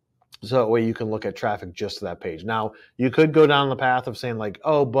 So that way you can look at traffic just to that page. Now, you could go down the path of saying like,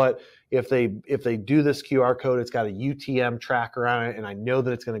 oh, but if they do this QR code, it's got a UTM tracker on it, and I know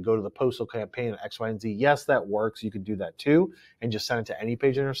that it's going to go to the postal campaign at X, Y, and Z. Yes, that works. You can do that too and just send it to any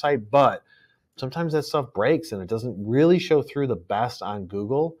page on your site. But sometimes that stuff breaks and it doesn't really show through the best on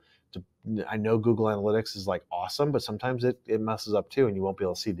Google. I know Google Analytics is like awesome, but sometimes it messes up too, and you won't be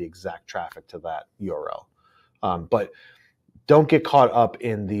able to see the exact traffic to that URL. But don't get caught up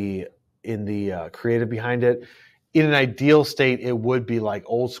in the creative behind it. In an ideal state, it would be like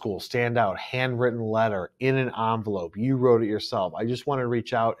old school, stand out, handwritten letter in an envelope. You wrote it yourself. I just want to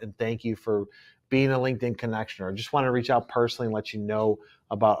reach out and thank you for being a LinkedIn connection, or just want to reach out personally and let you know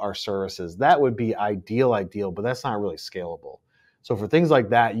about our services. That would be ideal, but that's not really scalable. So for things like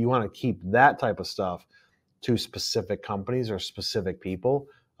that, you want to keep that type of stuff to specific companies or specific people.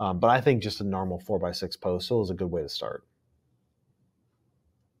 But I think just a normal 4x6 postal is a good way to start.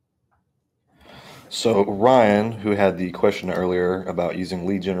 So Ryan, who had the question earlier about using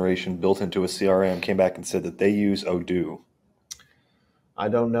lead generation built into a CRM, came back and said that they use Odoo. I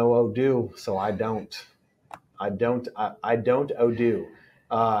don't know Odoo, so I don't Odoo.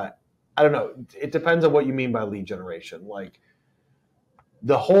 I don't know. It depends on what you mean by lead generation. Like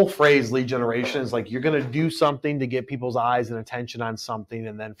the whole phrase lead generation is like you're going to do something to get people's eyes and attention on something,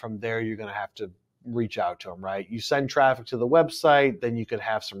 and then from there you're going to have to reach out to them, right? You send traffic to the website, then you could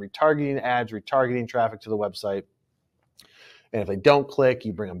have some retargeting ads, retargeting traffic to the website. And if they don't click,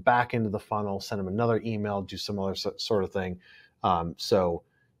 you bring them back into the funnel, send them another email, do some other sort of thing. So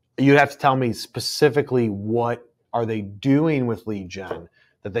you have to tell me specifically what are they doing with lead gen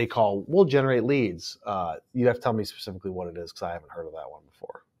that they call, we'll generate leads. You'd have to tell me specifically what it is because I haven't heard of that one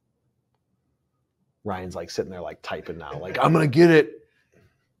before. Ryan's like sitting there like typing now, like, I'm going to get it.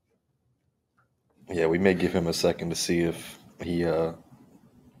 Yeah, we may give him a second to see if he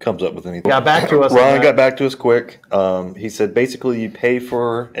comes up with anything. Got back to us. Ryan got back to us quick. He said basically you pay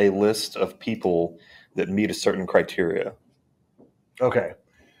for a list of people that meet a certain criteria. Okay.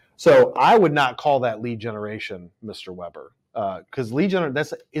 So I would not call that lead generation, Mr. Weber, because lead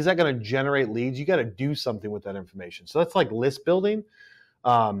generation, is that going to generate leads? You got to do something with that information. So that's like list building.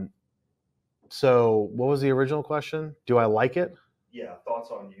 So what was the original question? Do I like it? Yeah, thoughts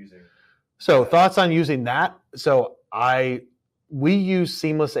on using. So thoughts on using that. So we use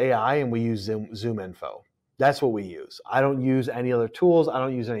Seamless AI and we use Zoom Info. That's what we use. I don't use any other tools. I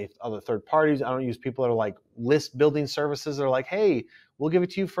don't use any other third parties. I don't use people that are like list building services that are like, hey, we'll give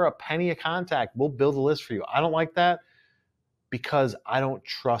it to you for a penny a contact. We'll build a list for you. I don't like that because I don't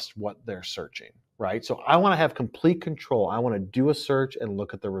trust what they're searching, right? So I want to have complete control. I want to do a search and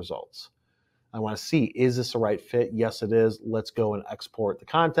look at the results. I want to see, is this the right fit? Yes, it is. Let's go and export the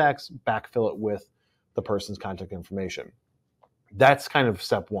contacts, backfill it with the person's contact information. That's kind of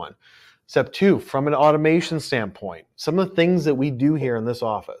step one. Step two, from an automation standpoint, some of the things that we do here in this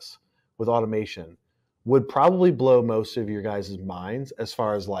office with automation would probably blow most of your guys' minds as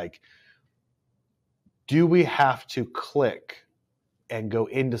far as like, do we have to click and go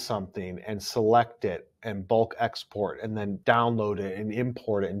into something and select it and bulk export and then download it and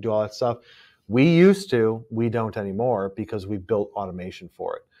import it and do all that stuff? We used to, we don't anymore because we built automation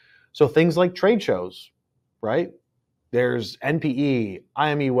for it. So things like trade shows, right? There's NPE,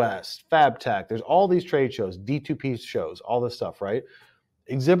 IME West, FabTech. There's all these trade shows, D2P shows, all this stuff, right?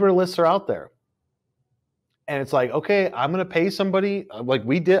 Exhibitor lists are out there. And it's like, okay, I'm going to pay somebody like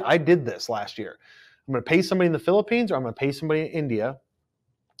I did this last year. I'm going to pay somebody in the Philippines or I'm going to pay somebody in India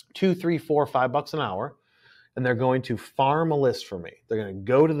 $2, $3, $4, $5 an hour. And they're going to farm a list for me. They're going to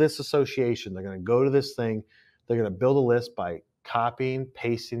go to this association. They're going to go to this thing. They're going to build a list by copying,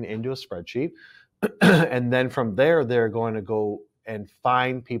 pasting into a spreadsheet. And then from there, they're going to go and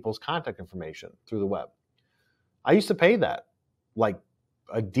find people's contact information through the web. I used to pay that like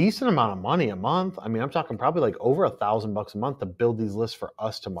a decent amount of money a month. I mean, I'm talking probably like over $1,000 a month to build these lists for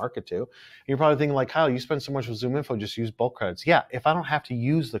us to market to. And you're probably thinking like, Kyle, you spend so much with Zoom Info, just use bulk credits. Yeah, if I don't have to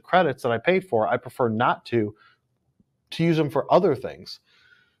use the credits that I paid for, I prefer not to use them for other things.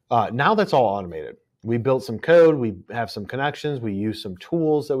 Now that's all automated. We built some code. We have some connections. We use some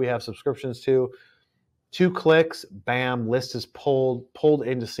tools that we have subscriptions to. 2 clicks, bam, list is pulled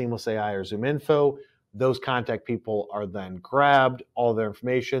into Seamless AI or Zoom Info. Those contact people are then grabbed, all their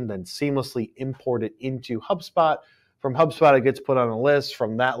information, then seamlessly imported into HubSpot From HubSpot, it gets put on a list.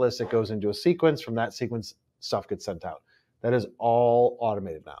 From that list, it goes into a sequence. From that sequence, stuff gets sent out. That is all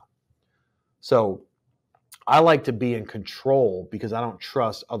automated now. So I like to be in control because I don't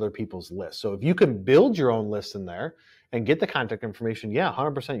trust other people's lists. So if you can build your own list in there and get the contact information, yeah,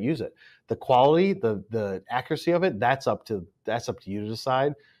 100% use it. The quality, the accuracy of it, that's up to you to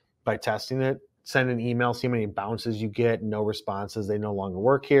decide by testing it. Send an email, see how many bounces you get, no responses, they no longer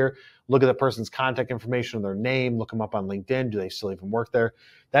work here. Look at the person's contact information, their name, look them up on LinkedIn, do they still even work there?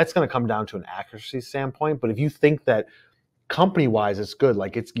 That's going to come down to an accuracy standpoint. But if you think that company-wise it's good,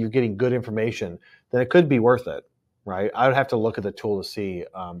 like you're getting good information, then it could be worth it, right? I would have to look at the tool to see.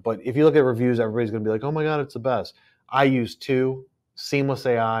 But if you look at reviews, everybody's going to be like, oh my God, it's the best. I use two, Seamless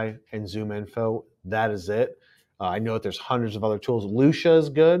AI and Zoom Info. That is it. I know that there's hundreds of other tools. Lucia is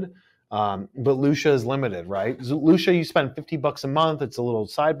good. But Lucia is limited, right? Lucia, you spend $50 a month. It's a little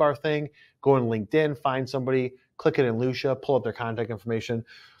sidebar thing. Go on LinkedIn, find somebody, click it in Lucia, pull up their contact information.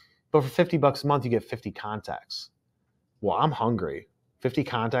 But for $50 a month, you get 50 contacts. Well, I'm hungry. 50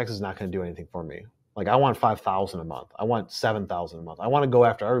 contacts is not going to do anything for me. Like I want 5,000 a month. I want 7,000 a month. I want to go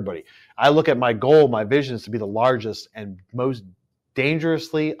after everybody. I look at my goal, my vision is to be the largest and most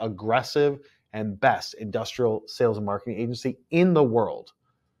dangerously aggressive and best industrial sales and marketing agency in the world.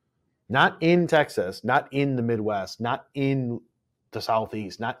 Not in Texas, not in the Midwest, not in the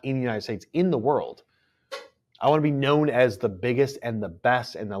Southeast, not in the United States, in the world. I want to be known as the biggest and the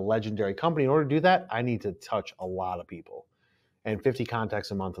best and the legendary company. In order to do that, I need to touch a lot of people. And 50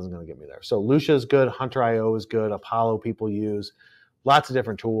 contacts a month isn't going to get me there. So Lucia is good, Hunter.io is good, Apollo people use, lots of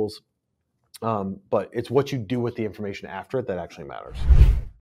different tools. But it's what you do with the information after it that actually matters.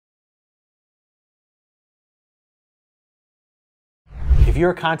 If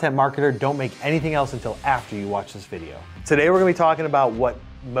you're a content marketer, don't make anything else until after you watch this video. Today we're going to be talking about what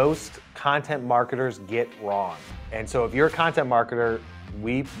most content marketers get wrong. And so if you're a content marketer,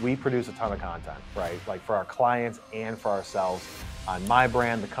 we produce a ton of content, right? Like for our clients and for ourselves on my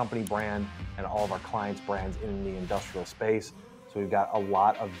brand, the company brand, and all of our clients' brands in the industrial space. So we've got a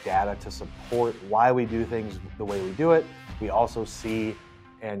lot of data to support why we do things the way we do it. We also see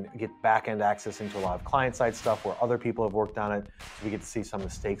and get back-end access into a lot of client-side stuff where other people have worked on it. So we get to see some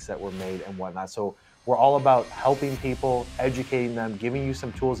mistakes that were made and whatnot. So we're all about helping people, educating them, giving you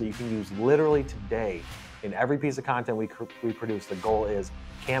some tools that you can use literally today. In every piece of content we produce, the goal is,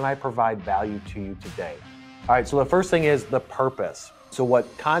 can I provide value to you today? All right, so the first thing is the purpose. So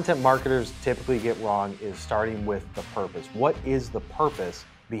what content marketers typically get wrong is starting with the purpose. What is the purpose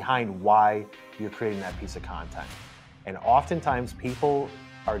behind why you're creating that piece of content? And oftentimes people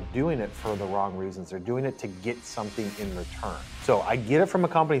are doing it for the wrong reasons. They're doing it to get something in return. So I get it from a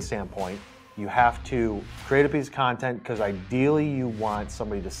company standpoint. You have to create a piece of content because ideally you want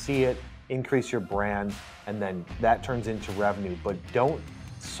somebody to see it, increase your brand, and then that turns into revenue. But don't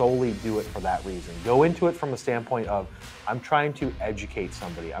solely do it for that reason. Go into it from a standpoint of, I'm trying to educate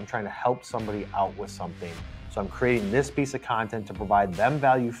somebody. I'm trying to help somebody out with something. So I'm creating this piece of content to provide them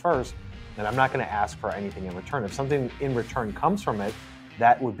value first, and I'm not going to ask for anything in return. If something in return comes from it,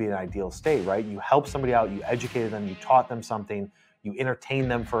 that would be an ideal state, right? You help somebody out, you educated them, you taught them something, you entertain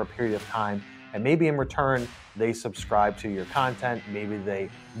them for a period of time, and maybe in return, they subscribe to your content, maybe they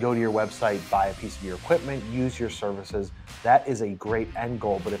go to your website, buy a piece of your equipment, use your services. That is a great end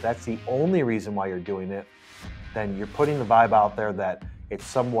goal, but if that's the only reason why you're doing it, then you're putting the vibe out there that it's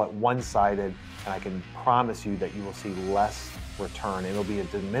somewhat one-sided, and I can promise you that you will see less return. It'll be a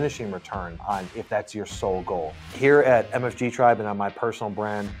diminishing return on if that's your sole goal. Here at MFG Tribe and on my personal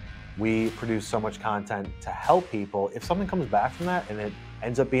brand, we produce so much content to help people. If something comes back from that and it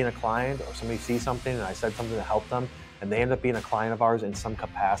ends up being a client, or somebody sees something and I said something to help them and they end up being a client of ours in some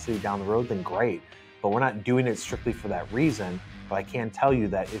capacity down the road, then great. But we're not doing it strictly for that reason. But I can tell you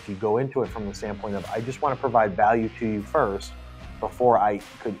that if you go into it from the standpoint of, I just want to provide value to you first before I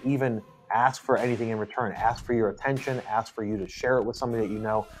could even ask for anything in return, ask for your attention, ask for you to share it with somebody that you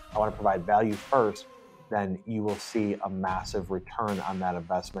know, I want to provide value first, then you will see a massive return on that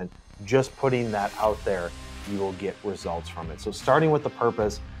investment. Just putting that out there, you will get results from it. So starting with the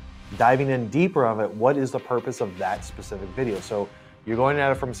purpose, diving in deeper of it, what is the purpose of that specific video? So you're going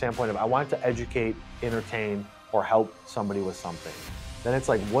at it from a standpoint of, I want to educate, entertain, or help somebody with something. Then it's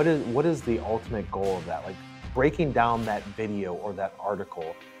like, what is the ultimate goal of that? Like breaking down that video or that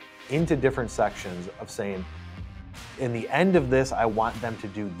article into different sections of saying, in the end of this, I want them to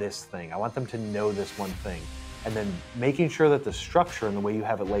do this thing. I want them to know this one thing. And then making sure that the structure and the way you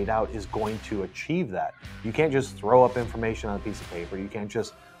have it laid out is going to achieve that. You can't just throw up information on a piece of paper. You can't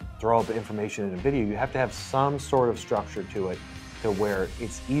just throw up information in a video. You have to have some sort of structure to it to where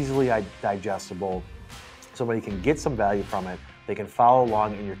it's easily digestible. somebody can get some value from it, they can follow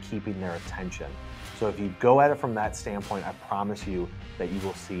along, and you're keeping their attention. So if you go at it from that standpoint, I promise you that you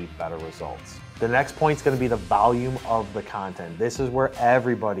will see better results. The next point is going to be the volume of the content. This is where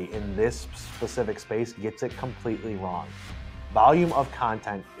everybody in this specific space gets it completely wrong. Volume of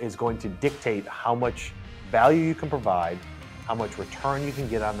content is going to dictate how much value you can provide, how much return you can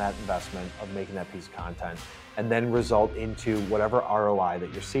get on that investment of making that piece of content, and then result into whatever ROI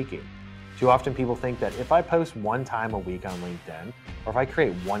that you're seeking. Too often people think that if I post one time a week on LinkedIn, or if I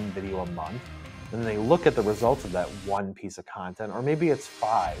create one video a month, then they look at the results of that one piece of content, or maybe it's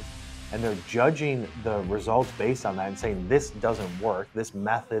 5, and they're judging the results based on that and saying this doesn't work, this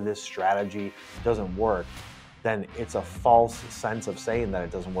method, this strategy doesn't work, then it's a false sense of saying that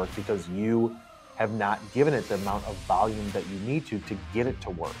it doesn't work because you have not given it the amount of volume that you need to get it to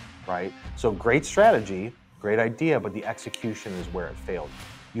work, right? So great strategy, great idea, but the execution is where it failed.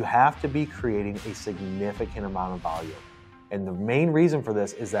 You have to be creating a significant amount of volume. And the main reason for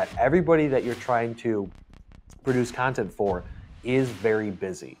this is that everybody that you're trying to produce content for is very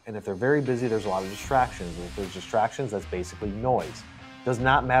busy. And if they're very busy, there's a lot of distractions. And if there's distractions, that's basically noise. Does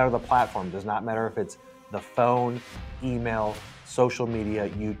not matter the platform, does not matter if it's the phone, email, social media,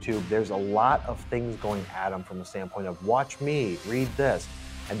 YouTube. There's a lot of things going at them from the standpoint of watch me, read this.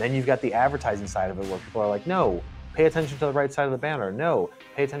 And then you've got the advertising side of it where people are like, no, pay attention to the right side of the banner. No,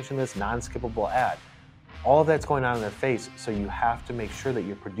 pay attention to this non-skippable ad. All of that's going on in their face, so you have to make sure that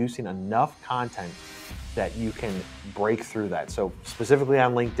you're producing enough content that you can break through that. So specifically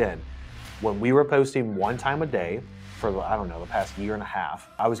on LinkedIn, when we were posting one time a day for, I don't know, the past year and a half,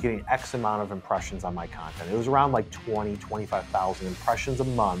 I was getting X amount of impressions on my content. It was around like 20, 25,000 impressions a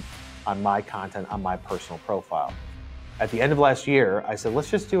month on my content on my personal profile. At the end of last year, I said,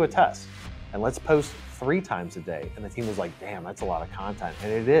 let's just do a test and let's post 3 times a day. And the team was like, damn, that's a lot of content.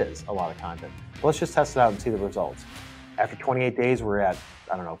 And it is a lot of content. But let's just test it out and see the results. After 28 days, we're at,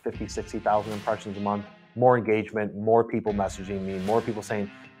 I don't know, 50, 60,000 impressions a month, more engagement, more people messaging me, more people saying,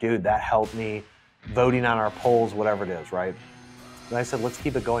 dude, that helped me, voting on our polls, whatever it is, right? And I said, let's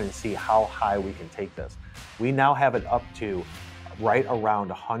keep it going and see how high we can take this. We now have it up to right around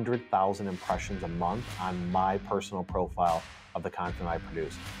 100,000 impressions a month on my personal profile of the content I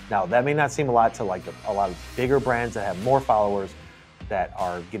produce. Now, that may not seem a lot to like a lot of bigger brands that have more followers that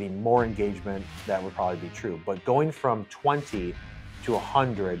are getting more engagement. That would probably be true. But going from 20 to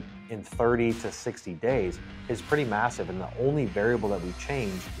 100 in 30 to 60 days is pretty massive. And the only variable that we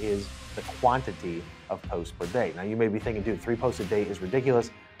change is the quantity of posts per day. Now, you may be thinking, dude, 3 posts a day is ridiculous.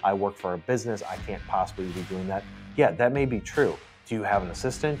 I work for a business. I can't possibly be doing that. Yeah, that may be true. Do you have an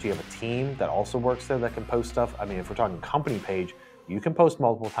assistant? Do you have a team that also works there that can post stuff? I mean, if we're talking company page, you can post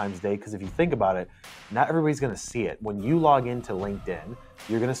multiple times a day because if you think about it, not everybody's going to see it. When you log into LinkedIn,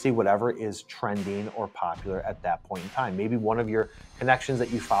 you're going to see whatever is trending or popular at that point in time. Maybe one of your connections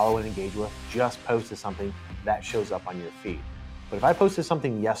that you follow and engage with just posted something that shows up on your feed. But if I posted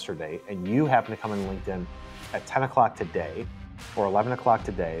something yesterday and you happen to come in LinkedIn at 10 o'clock today or 11 o'clock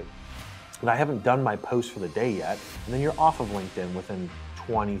today, and I haven't done my post for the day yet, and then you're off of LinkedIn within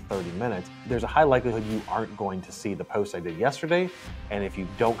 20, 30 minutes, there's a high likelihood you aren't going to see the post I did yesterday, and if you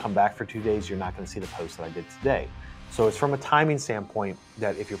don't come back for 2 days, you're not going to see the post that I did today. So it's from a timing standpoint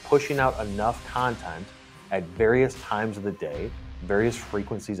that if you're pushing out enough content at various times of the day, various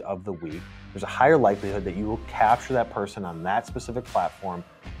frequencies of the week, there's a higher likelihood that you will capture that person on that specific platform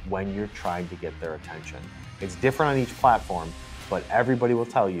when you're trying to get their attention. It's different on each platform, but everybody will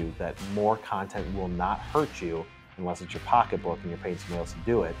tell you that more content will not hurt you unless it's your pocketbook and you're paying somebody else to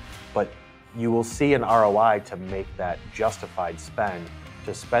do it. But you will see an ROI to make that justified spend,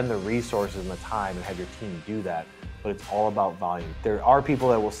 to spend the resources and the time and have your team do that. But it's all about volume. There are people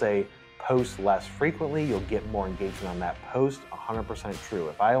that will say, post less frequently, you'll get more engagement on that post. 100% true.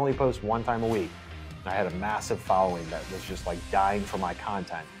 If I only post 1 time a week, and I had a massive following that was just like dying for my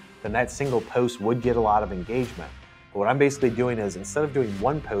content, then that single post would get a lot of engagement. But what I'm basically doing is instead of doing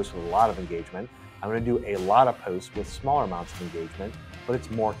 1 post with a lot of engagement, I'm going to do a lot of posts with smaller amounts of engagement, but it's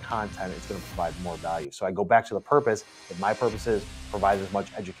more content, it's going to provide more value. So I go back to the purpose. If my purpose is provide as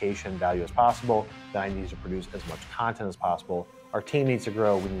much education value as possible, then I need to produce as much content as possible. Our team needs to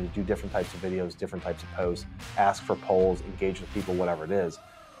grow. We need to do different types of videos, different types of posts, ask for polls, engage with people, whatever it is.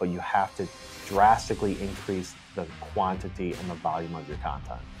 But you have to drastically increase the quantity and the volume of your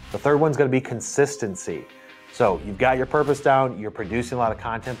content. The third one's going to be consistency. So you've got your purpose down, you're producing a lot of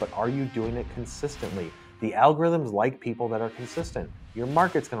content, but are you doing it consistently? The algorithms like people that are consistent. Your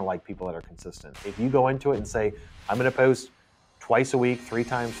market's going to like people that are consistent. If you go into it and say, I'm going to post twice a week, 3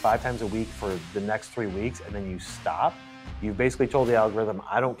 times, 5 times a week for the next 3 weeks, and then you stop, You've basically told the algorithm,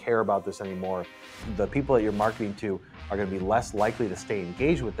 I don't care about this anymore. The people that you're marketing to are going to be less likely to stay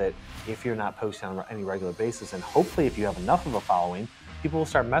engaged with it if you're not posting on any regular basis. And hopefully if you have enough of a following, people will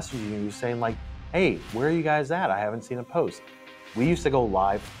start messaging you saying like, hey, where are you guys at? I haven't seen a post. We used to go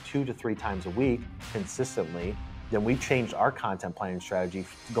live 2 to 3 times a week consistently. Then we changed our content planning strategy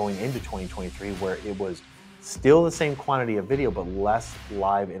going into 2023, where it was still the same quantity of video, but less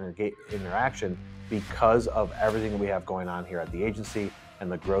live interaction because of everything that we have going on here at the agency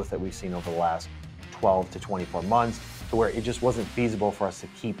and the growth that we've seen over the last 12 to 24 months, to where it just wasn't feasible for us to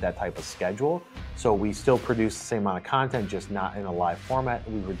keep that type of schedule. So we still produce the same amount of content, just not in a live format.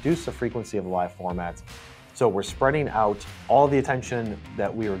 We reduce the frequency of the live formats. So we're spreading out all the attention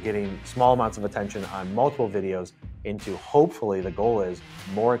that we were getting, small amounts of attention on multiple videos, into, hopefully the goal is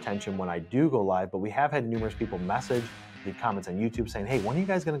more attention when I do go live. But we have had numerous people message, leave comments on YouTube saying, hey, when are you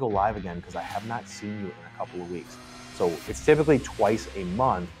guys gonna go live again? Because I have not seen you in a couple of weeks. So it's typically twice a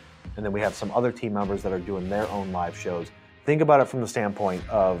month. And then we have some other team members that are doing their own live shows. Think about it from the standpoint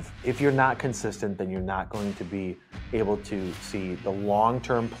of, if you're not consistent, then you're not going to be able to see the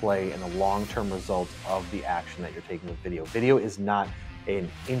long-term play and the long-term results of the action that you're taking with video. Video is not an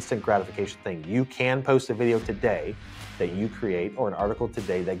instant gratification thing. You can post a video today that you create, or an article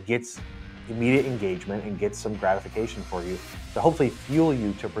today that gets immediate engagement and gets some gratification for you to hopefully fuel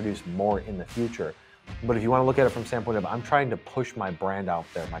you to produce more in the future. But if you want to look at it from the standpoint of, I'm trying to push my brand out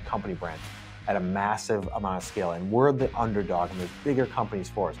there, my company brand, at a massive amount of scale, and we're the underdog and there's bigger companies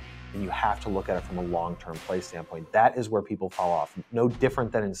for us, then you have to look at it from a long-term play standpoint. That is where people fall off. No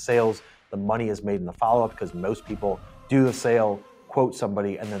different than in sales, the money is made in the follow-up, because most people do the sale, quote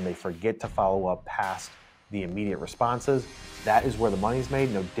somebody, and then they forget to follow up past the immediate responses. That is where the money's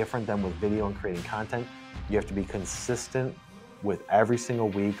made. No different than with video and creating content. You have to be consistent with every single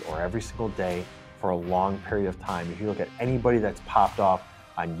week or every single day for a long period of time. If you look at anybody that's popped off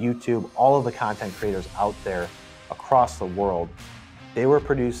on YouTube, all of the content creators out there across the world, they were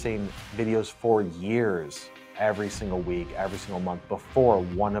producing videos for years, every single week, every single month, before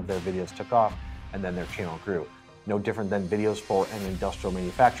one of their videos took off and then their channel grew. No different than videos for an industrial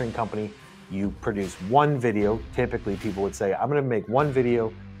manufacturing company. You produce one video, typically people would say, I'm gonna make one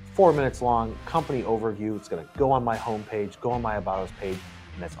video, 4 minutes long, company overview, it's gonna go on my homepage, go on my About Us page,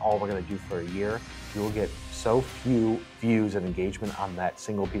 and that's all we're gonna do for a year. You will get so few views and engagement on that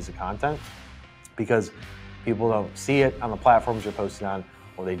single piece of content because people don't see it on the platforms you're posting on,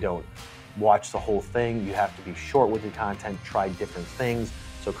 or they don't watch the whole thing. You have to be short with your content, try different things.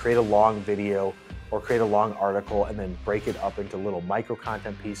 So create a long video or create a long article and then break it up into little micro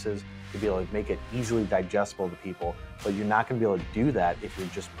content pieces to be able to make it easily digestible to people. But you're not gonna be able to do that if you're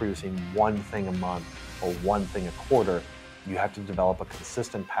just producing one thing a month or one thing a quarter. You have to develop a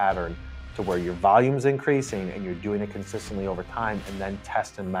consistent pattern to where your volume's increasing and you're doing it consistently over time, and then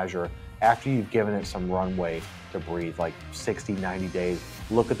test and measure after you've given it some runway to breathe, like 60, 90 days,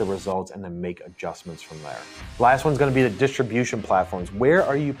 look at the results and then make adjustments from there. Last one's gonna be the distribution platforms. Where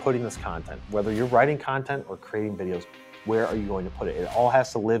are you putting this content? Whether you're writing content or creating videos, where are you going to put it? It all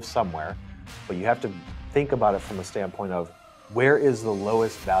has to live somewhere, but you have to think about it from the standpoint of, where is the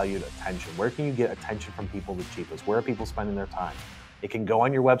lowest valued attention? Where can you get attention from people the cheapest? Where are people spending their time? It can go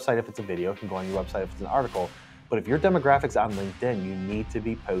on your website if it's a video, it can go on your website if it's an article, but if your demographic's on LinkedIn, you need to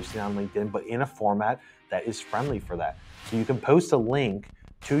be posting on LinkedIn, but in a format that is friendly for that. So you can post a link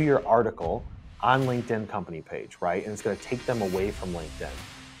to your article on LinkedIn company page, right? And it's gonna take them away from LinkedIn.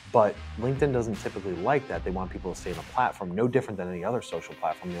 But LinkedIn doesn't typically like that. They want people to stay in a platform, no different than any other social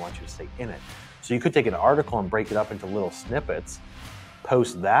platform. They want you to stay in it. So you could take an article and break it up into little snippets,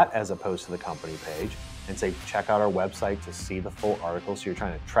 post that as opposed to the company page, and say, check out our website to see the full article. So you're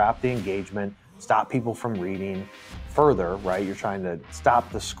trying to trap the engagement, stop people from reading further, right? You're trying to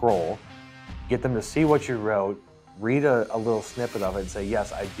stop the scroll, get them to see what you wrote, read a little snippet of it and say,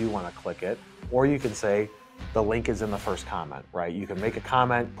 yes, I do want to click it. Or you can say, the link is in the first comment, right? You can make a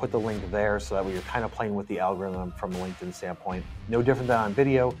comment, put the link there, so that way you're kind of playing with the algorithm from a LinkedIn standpoint. No different than on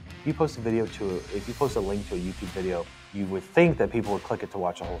video. If you post a link to a YouTube video, you would think that people would click it to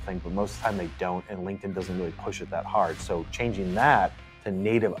watch the whole thing, but most of the time they don't, and LinkedIn doesn't really push it that hard. So changing that to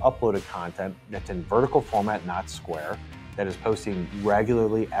native uploaded content that's in vertical format, not square, that is posting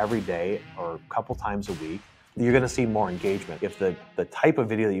regularly every day or a couple times a week, you're gonna see more engagement. If the type of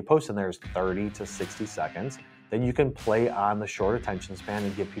video that you post in there is 30 to 60 seconds, then you can play on the short attention span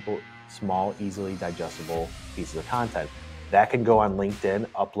and give people small, easily digestible pieces of content. That can go on LinkedIn,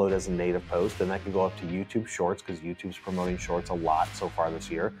 upload as a native post, and that can go up to YouTube Shorts, because YouTube's promoting Shorts a lot so far this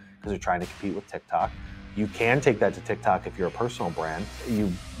year, because they're trying to compete with TikTok. You can take that to TikTok if you're a personal brand.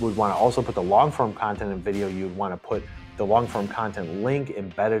 You would wanna also put the long form content in video. You would wanna put the long form content link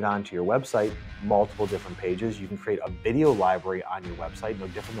embedded onto your website, multiple different pages. You can create a video library on your website, no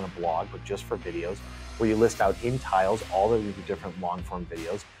different than a blog, but just for videos, where you list out in tiles all of your different long form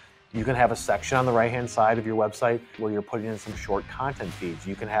videos. You can have a section on the right-hand side of your website where you're putting in some short content feeds.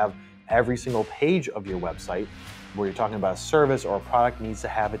 You can have every single page of your website where you're talking about a service or a product needs to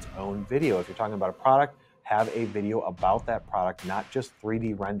have its own video. If you're talking about a product, have a video about that product, not just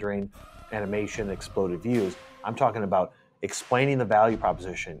 3D rendering, animation, exploded views. I'm talking about explaining the value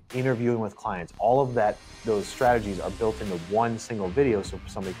proposition, interviewing with clients, all of that, those strategies are built into one single video so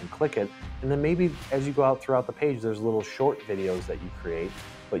somebody can click it. And then maybe as you go out throughout the page, there's little short videos that you create,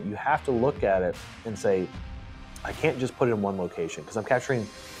 but you have to look at it and say, I can't just put it in one location because I'm capturing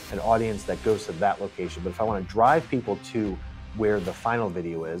an audience that goes to that location. But if I want to drive people to where the final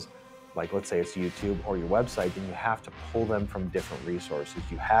video is, like let's say it's YouTube or your website, then you have to pull them from different resources.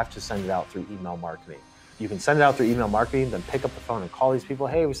 You have to send it out through email marketing. You can send it out through email marketing, then pick up the phone and call these people.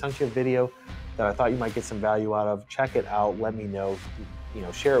 Hey, we sent you a video that I thought you might get some value out of. Check it out. Let me know.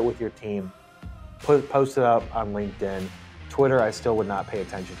 Share it with your team. Post it up on LinkedIn. Twitter, I still would not pay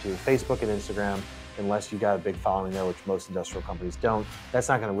attention to. Facebook and Instagram, unless you got a big following there, which most industrial companies don't. That's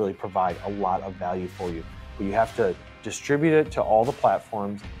not going to really provide a lot of value for you. But you have to distribute it to all the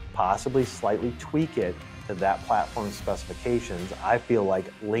platforms, possibly slightly tweak it to that platform's specifications. I feel like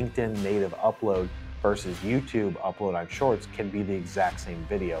LinkedIn native upload versus YouTube upload on Shorts can be the exact same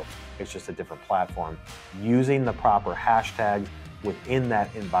video. It's just a different platform. Using the proper hashtags within that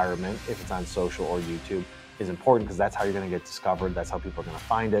environment, if it's on social or YouTube, is important because that's how you're going to get discovered. That's how people are going to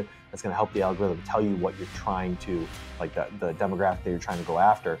find it. That's going to help the algorithm tell you what you're trying to, like the demographic that you're trying to go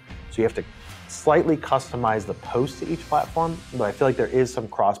after. So you have to slightly customize the post to each platform, but I feel like there is some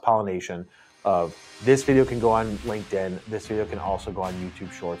cross-pollination of this video can go on LinkedIn, this video can also go on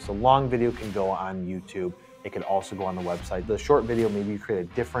YouTube Shorts. The long video can go on YouTube. It can also go on the website. The short video, maybe you create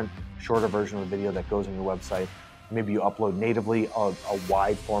a different, shorter version of the video that goes on your website. Maybe you upload natively a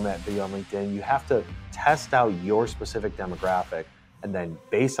wide format video on LinkedIn. You have to test out your specific demographic and then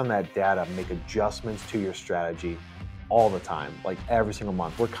based on that data, make adjustments to your strategy all the time, like every single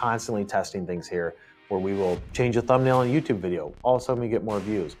month. We're constantly testing things here where we will change a thumbnail on a YouTube video. All of a sudden we get more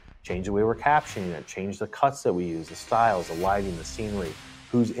views. Change the way we're captioning it, change the cuts that we use, the styles, the lighting, the scenery,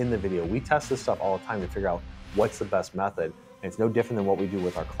 who's in the video. We test this stuff all the time to figure out what's the best method. And it's no different than what we do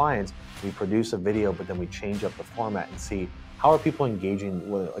with our clients. We produce a video, but then we change up the format and see how are people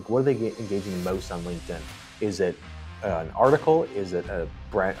engaging, like what are they engaging most on LinkedIn? Is it an article? Is it a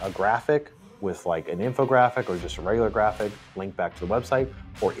graphic with like an infographic or just a regular graphic link back to the website?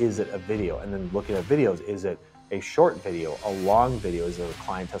 Or is it a video? And then looking at videos, is it a short video, a long video? Is it a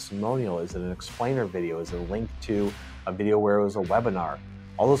client testimonial? Is it an explainer video? Is it a link to a video where it was a webinar?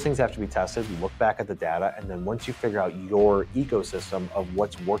 All those things have to be tested. You look back at the data, and then once you figure out your ecosystem of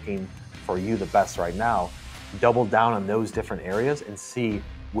what's working for you the best right now, double down on those different areas and see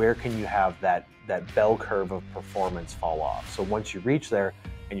where can you have that bell curve of performance fall off. So once you reach there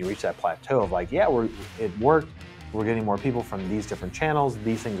and you reach that plateau of like, yeah, it worked, we're getting more people from these different channels,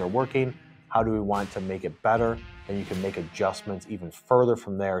 these things are working, how do we want to make it better? And you can make adjustments even further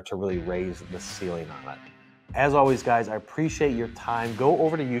from there to really raise the ceiling on it. As always, guys, I appreciate your time. Go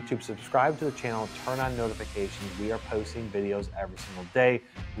over to YouTube, subscribe to the channel, turn on notifications. We are posting videos every single day.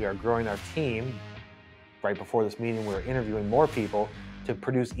 We are growing our team. Right before this meeting, we're interviewing more people to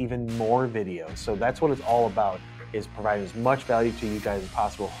produce even more videos. So that's what it's all about, is providing as much value to you guys as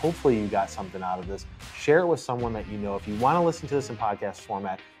possible. Hopefully you got something out of this. Share it with someone that you know. If you want to listen to this in podcast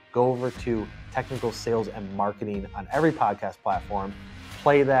format, go over to Technical Sales and Marketing on every podcast platform.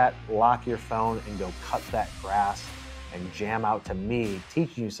 Play that, lock your phone, and go cut that grass and jam out to me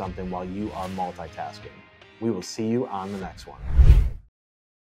teaching you something while you are multitasking. We will see you on the next one.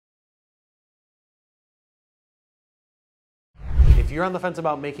 If you're on the fence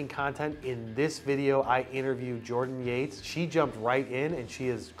about making content, in this video, I interviewed Jordan Yates. She jumped right in and she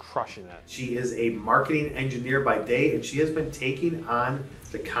is crushing it. She is a marketing engineer by day, and she has been taking on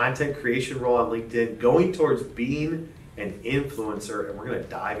the content creation role on LinkedIn, going towards being an influencer, and we're going to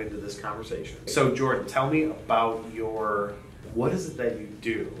dive into this conversation. So Jordan, tell me about what is it that you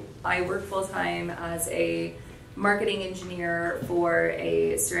do? I work full-time as a marketing engineer for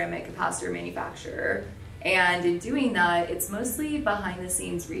a ceramic capacitor manufacturer. And in doing that, it's mostly behind the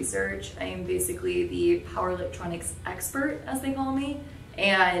scenes research. I am basically the power electronics expert, as they call me.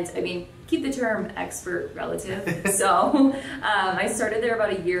 And I mean, keep the term expert relative. So I started there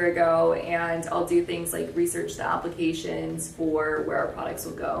about a year ago, and I'll do things like research the applications for where our products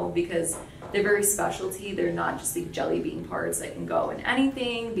will go, because they're very specialty. They're not just like jelly bean parts that can go in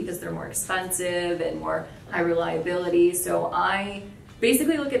anything, because they're more expensive and more high reliability. So I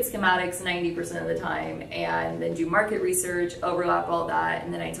basically look at schematics 90% of the time, and then do market research, overlap all that,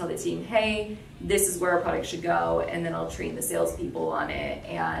 and then I tell the team, hey, this is where our product should go, and then I'll train the salespeople on it.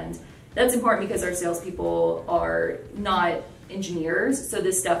 And that's important because our salespeople are not engineers, so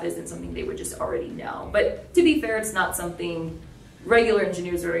this stuff isn't something they would just already know. But to be fair, it's not something regular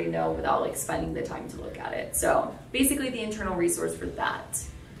engineers already know without like spending the time to look at it. So basically the internal resource for that.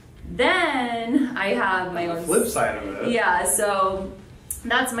 Then I have my own flip side of it. Yeah, so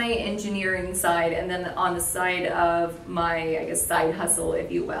that's my engineering side, and then on the side of my, I guess, side hustle,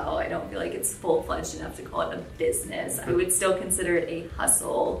 if you will, I don't feel like it's full-fledged enough to call it a business. I would still consider it a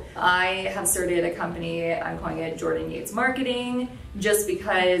hustle. I have started a company, I'm calling it Jordan Yates Marketing, just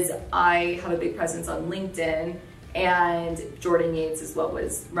because I have a big presence on LinkedIn, and Jordan Yates is what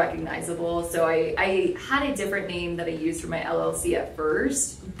was recognizable. So I had a different name that I used for my LLC at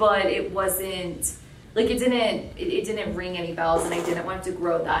first, but it wasn't, like it didn't ring any bells, and I didn't want to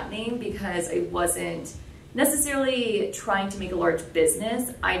grow that name because I wasn't necessarily trying to make a large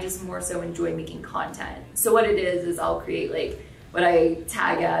business. I just more so enjoy making content. So what it is I'll create like what I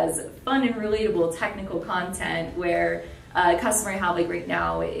tag as fun and relatable technical content, where a customer I have like right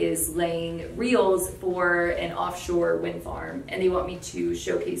now is laying reels for an offshore wind farm, and they want me to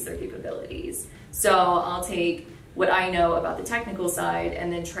showcase their capabilities. So I'll take what I know about the technical side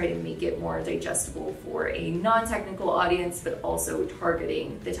and then try to make it more digestible for a non-technical audience, but also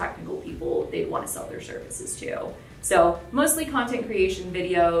targeting the technical people they'd want to sell their services to. So mostly content creation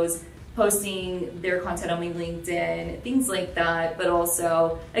videos, posting their content on my LinkedIn, things like that, but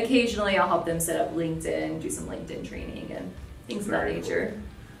also occasionally I'll help them set up LinkedIn, do some LinkedIn training and things of that nature. Cool.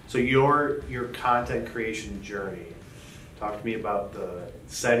 So your content creation journey, talk to me about the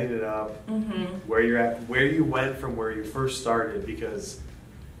setting it up, where you're at, where you went from where you first started, because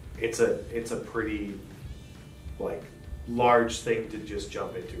it's a pretty like large thing to just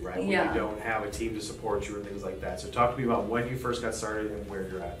jump into, right? When you don't have a team to support you and things like that. So talk to me about when you first got started and where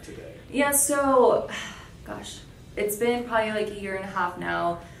you're at today. Yeah, so gosh, it's been probably like a year and a half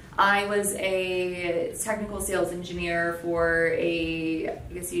now. I was a technical sales engineer for a,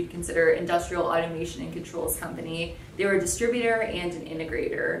 I guess you'd consider, industrial automation and controls company. They were a distributor and an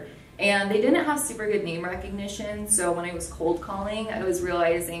integrator, and they didn't have super good name recognition. So when I was cold calling, I was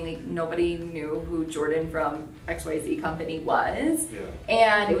realizing like nobody knew who Jordan from XYZ company was.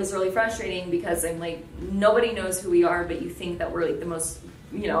 And it was really frustrating because I'm like, nobody knows who we are, but you think that we're like the most,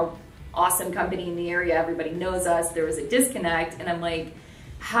 awesome company in the area. Everybody knows us. There was a disconnect, and I'm like,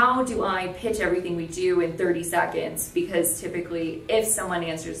 how do I pitch everything we do in 30 seconds? Because typically if someone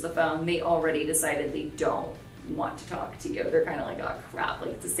answers the phone, they already decided they don't want to talk to you. They're kind of like, oh crap,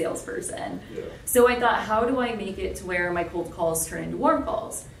 like it's a salesperson. So I thought, how do I make it to where my cold calls turn into warm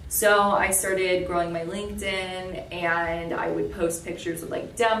calls? So I started growing my LinkedIn, and I would post pictures with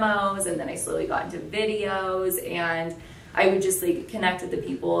like demos, and then I slowly got into videos, and I would just like connect with the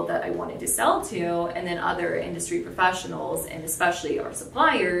people that I wanted to sell to, and then other industry professionals, and especially our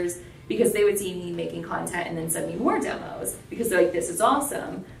suppliers, because they would see me making content and then send me more demos because they're like, this is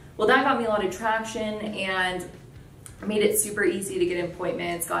awesome. Well, that got me a lot of traction and made it super easy to get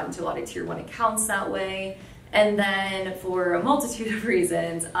appointments, got into a lot of tier 1 accounts that way. And then for a multitude of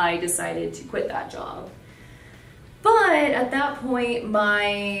reasons, I decided to quit that job. But at that point,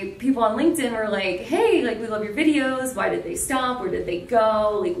 my people on LinkedIn were like, hey, like, we love your videos. Why did they stop? Where did they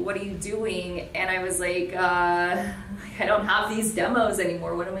go? Like, what are you doing? And I was like, I don't have these demos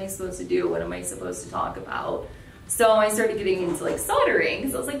anymore. What am I supposed to do? What am I supposed to talk about? So I started getting into like soldering,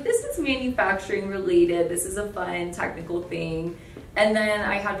 because I was like, this is manufacturing related. This is a fun technical thing. And then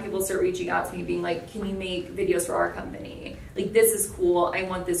I had people start reaching out to me being like, can you make videos for our company? Like, this is cool. I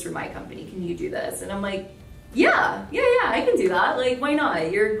want this for my company. Can you do this? And I'm like, yeah, I can do that. Like, why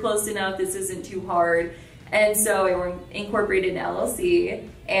not? You're close enough. This isn't too hard. And so I incorporated an LLC,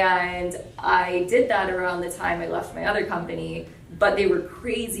 and I did that around the time I left my other company, but they were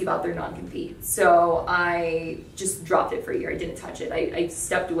crazy about their non-compete. So I just dropped it for a year. I didn't touch it. I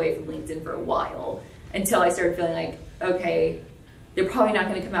stepped away from LinkedIn for a while until I started feeling like, okay, they're probably not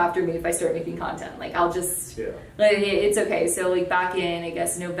going to come after me if I start making content. Like, I'll just, like, it's okay. So like back in, I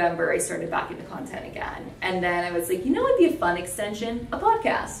guess, November, I started back into content again. And then I was like, you know what would be a fun extension? A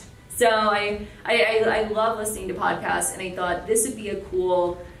podcast. So I love listening to podcasts, and I thought this would be a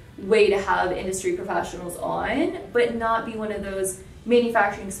cool way to have industry professionals on, but not be one of those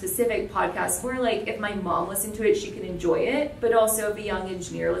manufacturing specific podcasts where like if my mom listened to it, she can enjoy it, but also if a young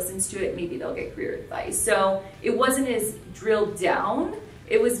engineer listens to it, maybe they'll get career advice. So it wasn't as drilled down.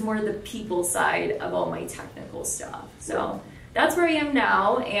 It was more the people side of all my technical stuff. So that's where I am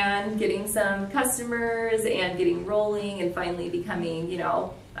now, and getting some customers and getting rolling and finally becoming, you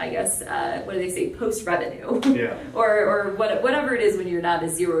know, I guess, what do they say, post revenue? Yeah. or whatever it is when you're not a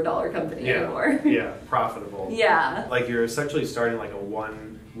 $0 company anymore. Yeah, profitable. Yeah. Like you're essentially starting like a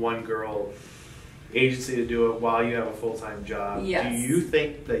one girl agency to do it while you have a full-time job. Yes. Do you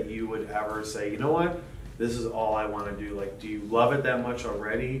think that you would ever say, you know what, this is all I want to do? Like, do you love it that much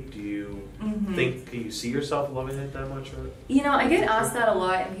already? Do you think, can you see yourself loving it that much? You know, I get asked that a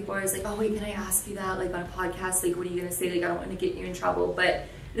lot, and people are always like, oh wait, can I ask you that, like on a podcast, like what are you gonna say, like I don't want to get you in trouble, but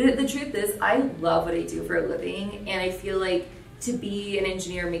the truth is I love what I do for a living, and I feel like to be an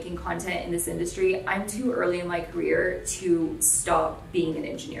engineer making content in this industry, I'm too early in my career to stop being an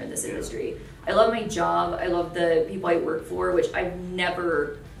engineer in this industry. I love my job, I love the people I work for, which I've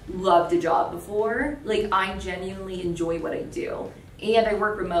never loved a job before. Like, I genuinely enjoy what I do, and I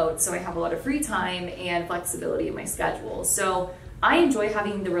work remote, so I have a lot of free time and flexibility in my schedule. So I enjoy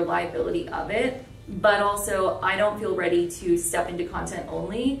having the reliability of it, but also I don't feel ready to step into content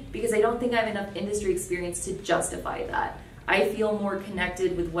only because I don't think I have enough industry experience to justify that. I feel more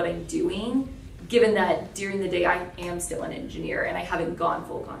connected with what I'm doing, given that during the day I am still an engineer and I haven't gone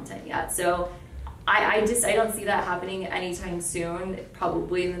full content yet. So I don't see that happening anytime soon.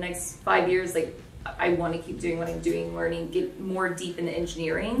 Probably in the next 5 years, like I want to keep doing what I'm doing, learning, get more deep into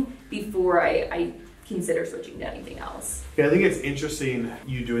engineering before I consider switching to anything else. Yeah, I think it's interesting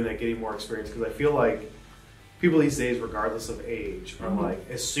you doing that, getting more experience, because I feel like people these days, regardless of age, are like,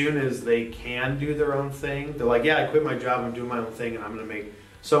 as soon as they can do their own thing, they're like, yeah, I quit my job, I'm doing my own thing, and I'm going to make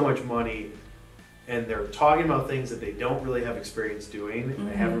so much money. And they're talking about things that they don't really have experience doing, and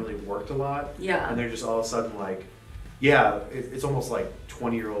they haven't really worked a lot. Yeah. And they're just all of a sudden like, yeah, it's almost like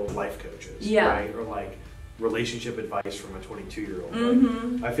 20-year-old life coaches, right? Or like relationship advice from a 22-year-old.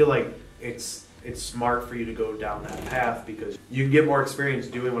 Like, I feel like it's smart for you to go down that path because you can get more experience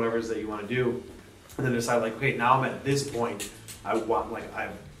doing whatever it is that you want to do, and then decide like, okay, now I'm at this point. I've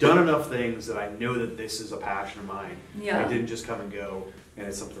done enough things that I know that this is a passion of mine. Yeah. I didn't just come and go, and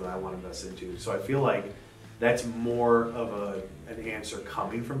it's something that I want to invest into. So I feel like that's more of an answer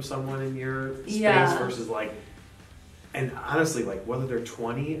coming from someone in your space versus like, and honestly, like whether they're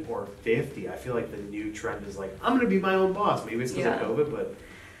 20 or 50, I feel like the new trend is like, I'm going to be my own boss. Maybe it's because of COVID, but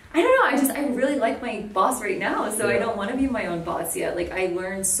I don't know, I really like my boss right now, so I don't want to be my own boss yet. Like, I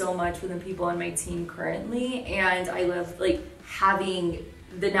learned so much with the people on my team currently, and I love like having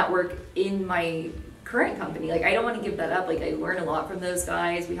the network in my current company. Like, I don't want to give that up. Like, I learn a lot from those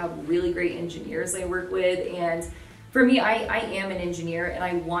guys. We have really great engineers I work with, and for me, I am an engineer, and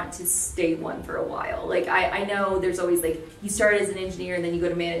I want to stay one for a while. Like, I know there's always like, you start as an engineer and then you go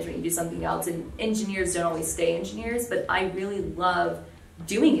to management, you do something else, and engineers don't always stay engineers, but I really love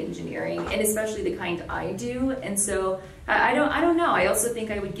doing engineering, and especially the kind I do. And so I don't know. I also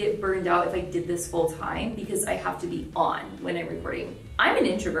think I would get burned out if I did this full time because I have to be on when I'm recording. I'm an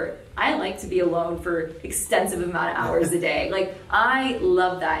introvert. I like to be alone for extensive amount of hours a day. Like, I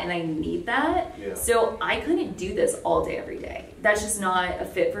love that and I need that. Yeah. So I couldn't do this all day every day. That's just not a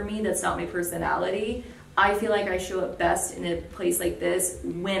fit for me. That's not my personality. I feel like I show up best in a place like this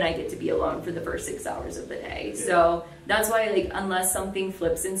when I get to be alone for the first 6 hours of the day. Yeah. So that's why, like, unless something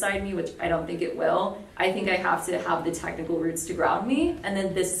flips inside me, which I don't think it will, I think I have to have the technical roots to ground me, and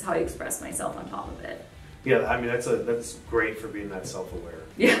then this is how I express myself on top of it. Yeah, I mean, that's great for being that self-aware.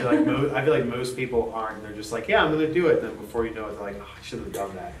 Yeah. I feel like most people aren't. They're just like, yeah, I'm going to do it. And then before you know it, they're like, oh, I should have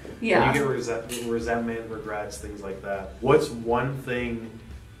done that. Yeah. And you get resentment, regrets, things like that. What's one thing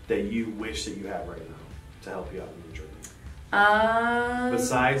that you wish that you had right now to help you out in your journey?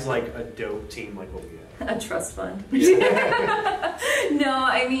 Besides like a dope team like what we have. A trust fund. No,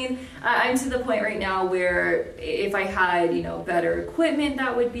 I mean, I'm to the point right now where if I had, you know, better equipment,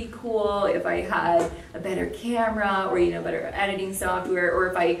 that would be cool. If I had a better camera or, you know, better editing software, or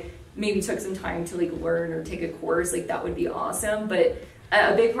if I maybe took some time to like learn or take a course, like that would be awesome. But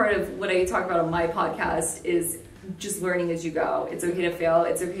a big part of what I talk about on my podcast is just learning as you go. It's okay to fail.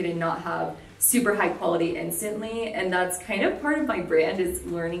 It's okay to not have super high quality instantly. And that's kind of part of my brand, is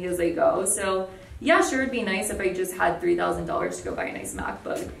learning as I go. So yeah, sure, it'd be nice if I just had $3,000 to go buy a nice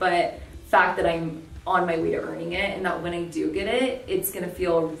MacBook, but fact that I'm on my way to earning it, and that when I do get it, it's gonna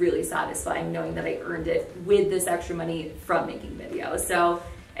feel really satisfying knowing that I earned it with this extra money from making videos. So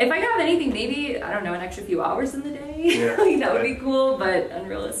if I have anything, maybe, I don't know, an extra few hours in the day, like, that would be cool, but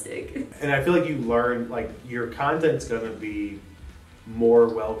unrealistic. And I feel like you learn, like, your content's gonna be more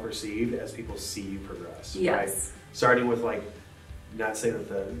well perceived as people see you progress. Yes. Right? Starting with like, not saying that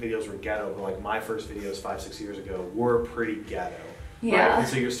the videos were ghetto, but like my first videos 5-6 years ago were pretty ghetto. Yeah. Right? And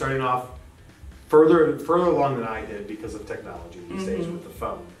so you're starting off further along than I did because of technology these days with the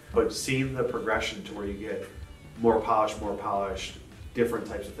phone. But seeing the progression to where you get more polished, different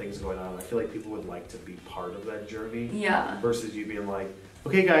types of things going on, I feel like people would like to be part of that journey. Yeah. Versus you being like,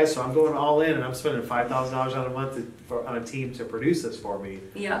 okay guys, so I'm going all in and I'm spending $5,000 on a month on a team to produce this for me.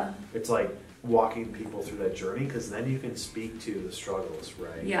 Yeah. It's like walking people through that journey, because then you can speak to the struggles,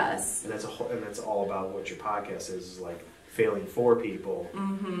 right? Yes. And that's all about what your podcast is like failing for people.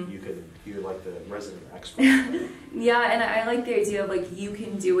 You're like the resident expert. Yeah, and I like the idea of like you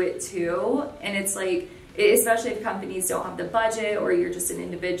can do it too, and it's like, especially if companies don't have the budget or you're just an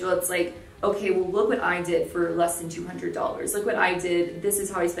individual, it's like, okay, well look what I did for less than $200. Look what I did. This is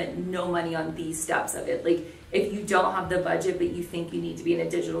how I spent no money on these steps of it. Like if you don't have the budget but you think you need to be in a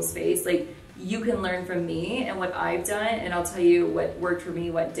digital space, like you can learn from me and what I've done, and I'll tell you what worked for me,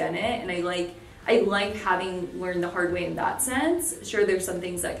 what didn't. And I like having learned the hard way in that sense. Sure, there's some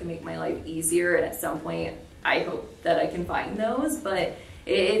things that can make my life easier, and at some point I hope that I can find those, but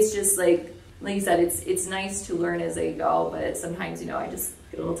it's just like you said, it's nice to learn as I go, but sometimes, I just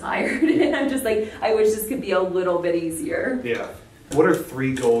get a little tired and I'm just like, I wish this could be a little bit easier. Yeah. What are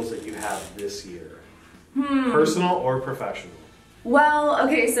 3 goals that you have this year? Personal or professional? Well,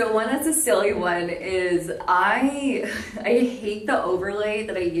 okay, so one that's a silly one is I hate the overlay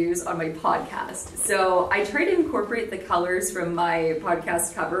that I use on my podcast. So I try to incorporate the colors from my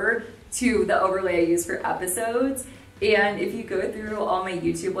podcast cover to the overlay I use for episodes. And if you go through all my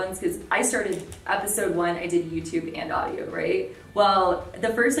YouTube ones, because I started episode 1, I did YouTube and audio, right? Well, the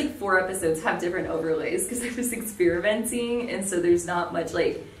first like 4 episodes have different overlays because I was experimenting, and so there's not much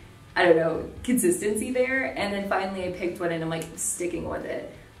like, I don't know, consistency there. And then finally I picked one and I'm like sticking with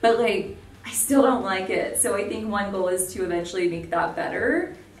it. But like, I still don't like it. So I think one goal is to eventually make that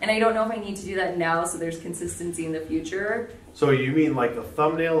better. And I don't know if I need to do that now so there's consistency in the future. So you mean like the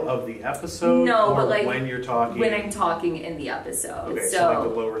thumbnail of the episode? No, or but like when you're talking? When I'm talking in the episode. Okay, so like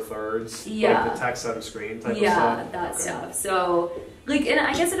the lower thirds? Yeah. Like the text on the screen type of stuff? Yeah, that stuff. So like, and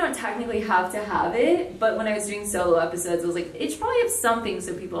I guess I don't technically have to have it, but when I was doing solo episodes, I was like, it should probably have something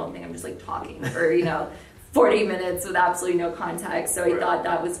so people don't think I'm just like talking for, 40 minutes with absolutely no context. So I thought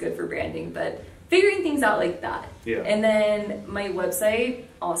that was good for branding, but figuring things out like that. Yeah. And then my website,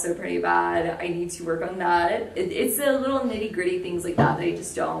 also pretty bad. I need to work on that. It's the little nitty gritty things like that I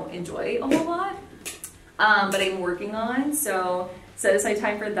just don't enjoy a whole lot. But I'm working on, so set aside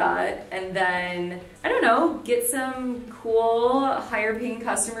time for that. And then, I don't know, get some cool higher paying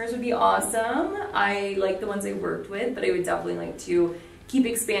customers would be awesome. I like the ones I worked with, but I would definitely like to keep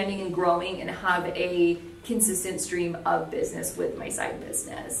expanding and growing and have a consistent stream of business with my side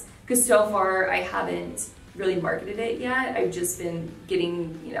business. Because so far I haven't really marketed it yet. I've just been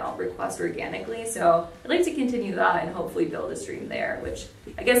getting, requests organically. So I'd like to continue that and hopefully build a stream there, which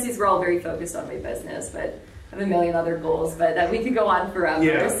I guess these were all very focused on my business, but I have a million other goals, but that we could go on forever.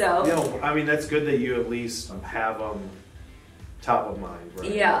 Yeah. So I mean, that's good that you at least have them top of mind,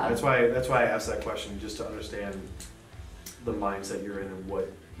 right? Yeah. That's why I asked that question, just to understand the mindset you're in and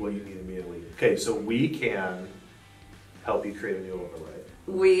what you need immediately. Okay, so we can help you create a new overlay.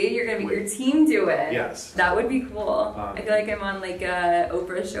 you're gonna make your team do it. Yes. That would be cool. I feel like I'm on like a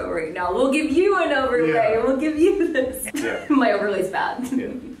Oprah show right now. We'll give you an overlay. Yeah. We'll give you this. Yeah. My overlay's bad.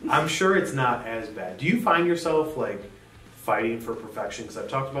 Yeah. I'm sure it's not as bad. Do you find yourself like fighting for perfection? Because I've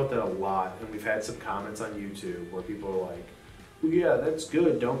talked about that a lot, and we've had some comments on YouTube where people are like, well, yeah, that's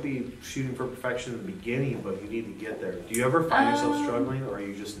good. Don't be shooting for perfection in the beginning, but you need to get there. Do you ever find yourself struggling, or are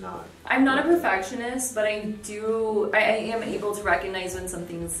you just not? I'm not a perfectionist, but I am able to recognize when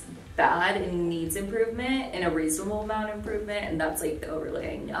something's bad and needs improvement and a reasonable amount of improvement, and that's like the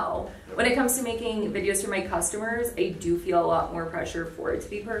overlay I know. When it comes to making videos for my customers, I do feel a lot more pressure for it to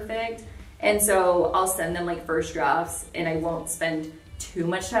be perfect. And so I'll send them like first drafts, and I won't spend too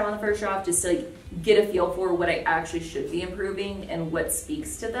much time on the first draft just to like get a feel for what I actually should be improving and what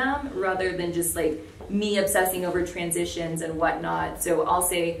speaks to them, rather than just like me obsessing over transitions and whatnot. So I'll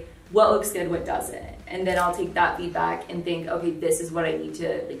say what looks good, what doesn't, and then I'll take that feedback and think, okay, this is what I need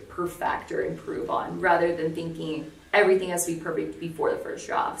to like perfect or improve on, rather than thinking everything has to be perfect before the first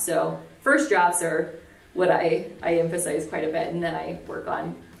draft. So first drafts are what I emphasize quite a bit, and then I work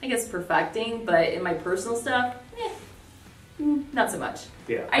on, I guess, perfecting. But in my personal stuff, not so much.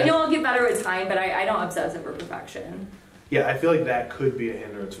 Yeah. I know I'll get better with time, but I don't obsess over perfection. Yeah, I feel like that could be a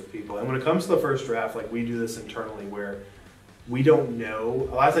hindrance with people. And when it comes to the first draft, like we do this internally where we don't know.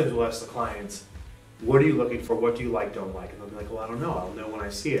 A lot of times we'll ask the clients, what are you looking for? What do you like, don't like? And they'll be like, well, I don't know. I'll know when I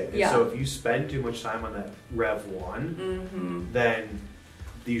see it. And so if you spend too much time on that Rev 1, then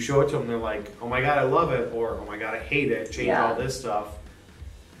you show it to them, they're like, oh my God, I love it, or oh my God, I hate it, change all this stuff.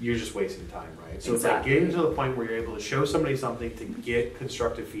 You're just wasting time, right? So it's like getting to the point where you're able to show somebody something to get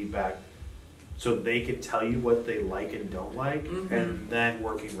constructive feedback so they can tell you what they like and don't like, and then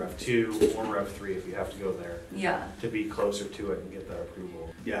working Rev 2 or Rev 3 if you have to go there to be closer to it and get that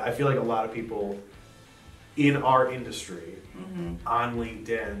approval. Yeah, I feel like a lot of people in our industry on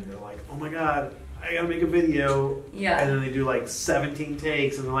LinkedIn, they're like, oh my God, I gotta make a video. Yeah. And then they do like 17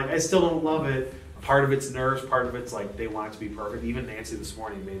 takes and they're like, I still don't love it. Part of it's nerves, part of it's like they want it to be perfect. Even Nancy this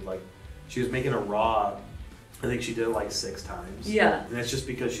morning made like, she was making a raw, I think she did it like 6 times. Yeah. And that's just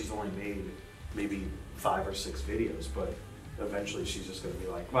because she's only made maybe 5 or 6 videos, but eventually she's just gonna be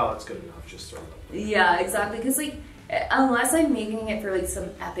like, well, it's good enough, just throw it up there. Yeah, exactly. Because like, unless I'm making it for like some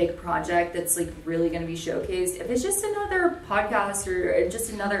epic project that's like really going to be showcased, if it's just another podcast or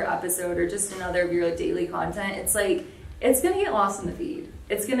just another episode or just another of your like daily content, it's like, it's going to get lost in the feed.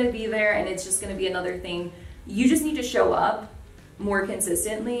 It's going to be there and it's just going to be another thing. You just need to show up more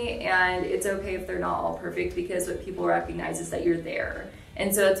consistently, and it's okay if they're not all perfect, because what people recognize is that you're there.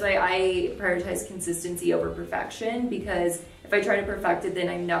 And so that's why I prioritize consistency over perfection, because if I try to perfect it, then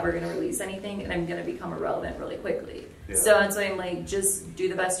I'm never going to release anything and I'm going to become irrelevant really quickly. Yeah. So that's why I'm like, just do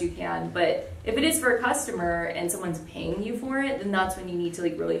the best you can. But if it is for a customer and someone's paying you for it, then that's when you need to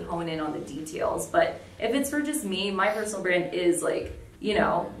like really hone in on the details. But if it's for just me, my personal brand is like, you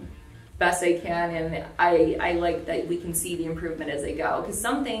know, best I can, and I like that we can see the improvement as they go, because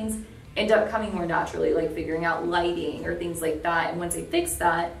some things end up coming more naturally, like figuring out lighting or things like that. And once I fix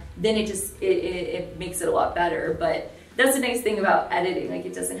that, then it just it makes it a lot better. But that's the nice thing about editing. Like,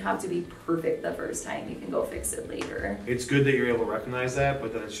 it doesn't have to be perfect the first time. You can go fix it later. It's good that you're able to recognize that,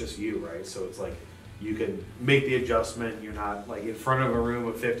 but then it's just you, right? So it's like you can make the adjustment. You're not like in front of a room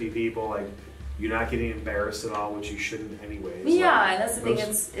of 50 people, like you're not getting embarrassed at all, which you shouldn't anyways. Yeah, like, and that's the thing.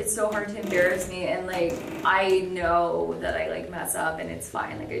 It's so hard to embarrass me, and like I know that I like mess up, and it's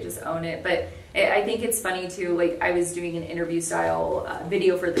fine. Like, I just own it. But I think it's funny too. Like, I was doing an interview style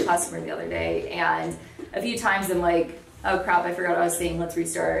video for the customer the other day, and a few times I'm like, oh crap, I forgot what I was saying, let's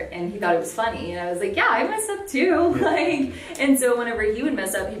restart. And he thought it was funny. And I was like, yeah, I messed up too. Yeah. Like, and so whenever he would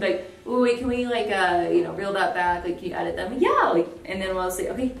mess up, he'd be like, oh, wait, can we like, you know, reel that back? Like, can you edit them? Yeah. Like, and then we'll say,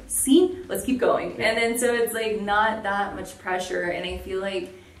 okay, scene, let's keep going. Yeah. And then so it's like not that much pressure. And I feel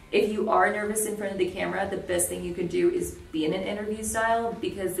like if you are nervous in front of the camera, the best thing you can do is be in an interview style,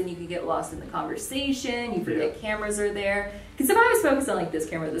 because then you can get lost in the conversation. You forget cameras are there. Because if I was focused on like this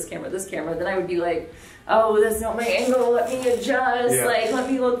camera, this camera, this camera, then I would be like, oh, that's not my angle, let me adjust, like, let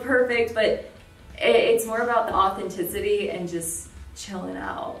me look perfect. But it's more about the authenticity and just chilling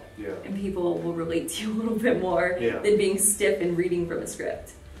out. Yeah. And people will relate to you a little bit more than being stiff and reading from a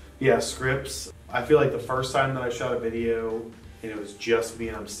script. Yeah, scripts. I feel like the first time that I shot a video and it was just me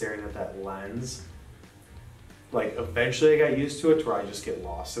and I'm staring at that lens, like eventually I got used to it to where I just get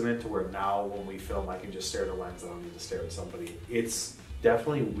lost in it, to where now when we film I can just stare at a lens, I don't need to stare at somebody. It's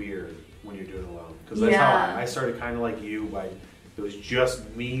definitely weird when you're doing it alone, because that's how I started, kind of like you. It was just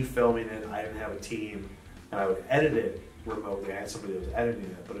me filming it. I didn't have a team, and I would edit it remotely. I had somebody that was editing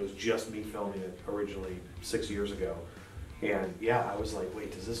it, but it was just me filming it originally 6 years ago. And yeah, I was like,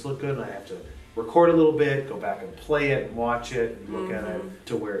 wait, does this look good? And I have to record a little bit, go back and play it and watch it and look at it,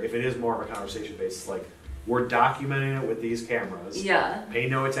 to where if it is more of a conversation basis, like we're documenting it with these cameras. Yeah. Pay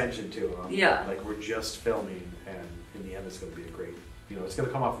no attention to them. Yeah. Like, we're just filming, and in the end it's going to be a great, you know, it's going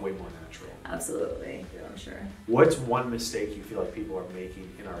to come off way more natural. Absolutely. Yeah, I'm sure. What's one mistake you feel like people are making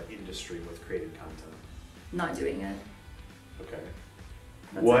in our industry with creating content? Not doing it. Okay.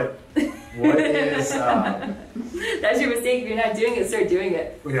 What is... That's your mistake. If you're not doing it, start doing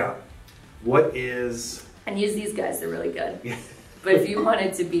it. Yeah. What is... And use these guys. They're really good. Yeah. But if you want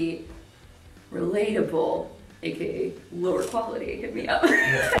it to be relatable, aka lower quality, hit me up.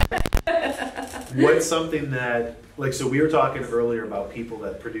 What's something that, like, so we were talking earlier about people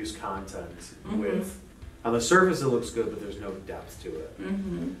that produce content with, on the surface it looks good, but there's no depth to it,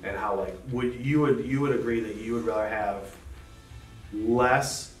 and how, like, you would agree that you would rather have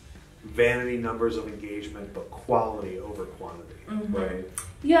less vanity numbers of engagement but quality over quantity, right?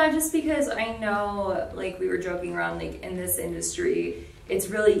 Yeah, just because I know, like, we were joking around, like, in this industry, it's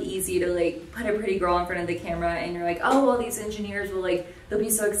really easy to like put a pretty girl in front of the camera and you're like, oh, well, these engineers will like, they'll be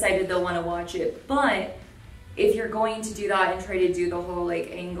so excited they'll want to watch it. But if you're going to do that and try to do the whole like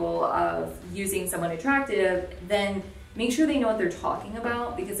angle of using someone attractive, then make sure they know what they're talking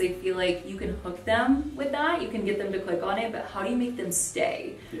about, because I feel like you can hook them with that, you can get them to click on it, but how do you make them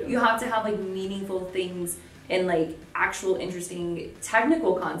stay? Yeah. You have to have like meaningful things and like actual interesting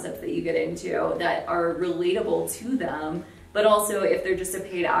technical concepts that you get into that are relatable to them. But also if they're just a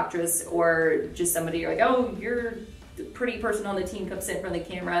paid actress or just somebody you're like, oh, you're the pretty person on the team, comes in front of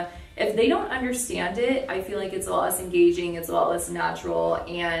the camera, if they don't understand it, I feel like it's a lot less engaging, it's a lot less natural,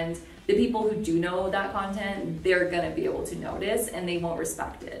 and the people who do know that content, they're gonna be able to notice and they won't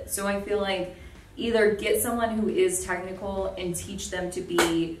respect it. So I feel like either get someone who is technical and teach them to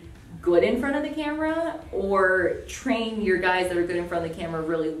be good in front of the camera, or train your guys that are good in front of the camera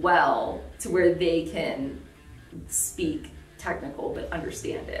really well to where they can speak technical but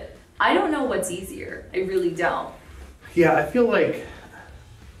understand it. I don't know what's easier. I really don't. Yeah, I feel like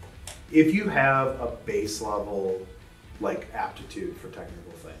if you have a base level like aptitude for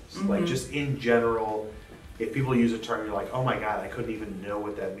technical things, like just in general, if people use a term, you're like, oh my God, I couldn't even know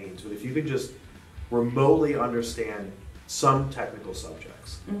what that means. But if you can just remotely understand some technical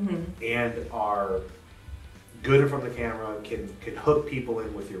subjects and are good in front of the camera, can hook people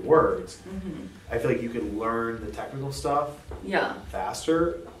in with your words, I feel like you can learn the technical stuff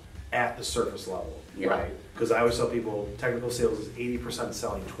faster at the surface level, right? Because I always tell people technical sales is 80%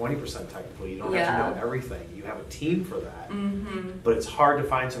 selling, 20% technical. You don't have to know everything. You have a team for that. But it's hard to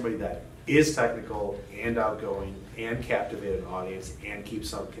find somebody that is technical and outgoing and captivate an audience and can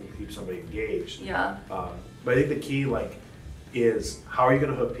keep somebody engaged. But I think the key is how are you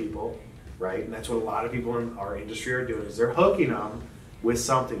going to hook people, right? And that's what a lot of people in our industry are doing, is they're hooking them with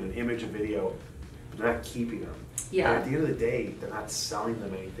something, an image, a video, but they're not keeping them. And at the end of the day, they're not selling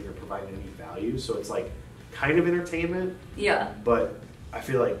them anything or providing any value. So it's like kind of entertainment. But I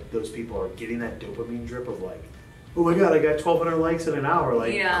feel like those people are getting that dopamine drip of like, oh my God, I got 1,200 likes in an hour.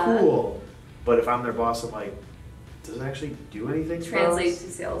 Like, cool. But if I'm their boss, I'm like, does it actually do anything translate to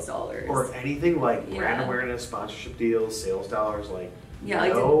sales dollars or anything like brand awareness, sponsorship deals, sales dollars? Like,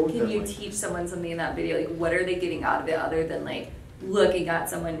 can you teach someone something in that video? Like, what are they getting out of it other than like looking at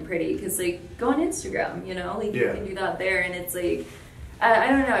someone pretty? Because like, go on Instagram, you know, like you can do that there, and it's like, I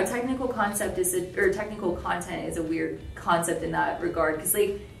don't know, technical content is a weird concept in that regard. Because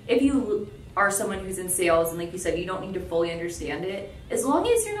like, if you are someone who's in sales and like you said, you don't need to fully understand it, as long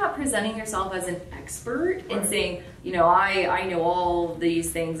as you're not presenting yourself as an expert and saying, you know, I know all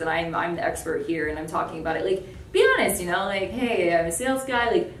these things and I'm the expert here and I'm talking about it. Like, be honest, you know, like, hey, I'm a sales guy,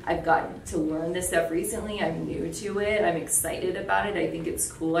 like I've gotten to learn this stuff recently, I'm new to it, I'm excited about it, I think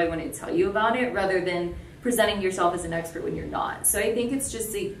it's cool, I want to tell you about it, rather than presenting yourself as an expert when you're not. So I think it's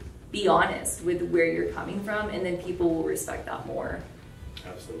just like, be honest with where you're coming from, and then people will respect that more.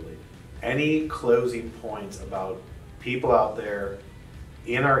 Absolutely. Any closing points about people out there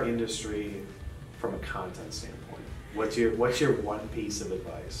in our industry from a content standpoint? What's your one piece of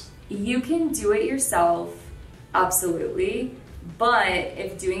advice? You can do it yourself, absolutely. But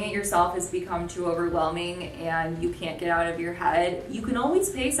if doing it yourself has become too overwhelming and you can't get out of your head, you can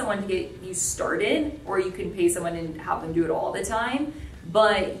always pay someone to get you started, or you can pay someone and have them do it all the time.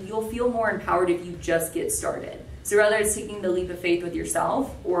 But you'll feel more empowered if you just get started. So rather it's taking the leap of faith with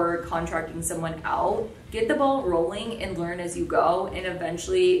yourself or contracting someone out, get the ball rolling and learn as you go, and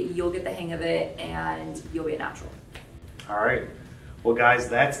eventually you'll get the hang of it and you'll be a natural. All right. Well, guys,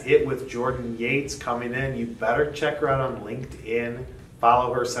 that's it with Jordan Yates coming in. You better check her out on LinkedIn,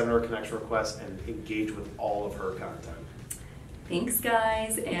 follow her, send her a connection request, and engage with all of her content. Thanks,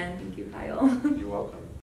 guys, and thank you, Kyle. You're welcome.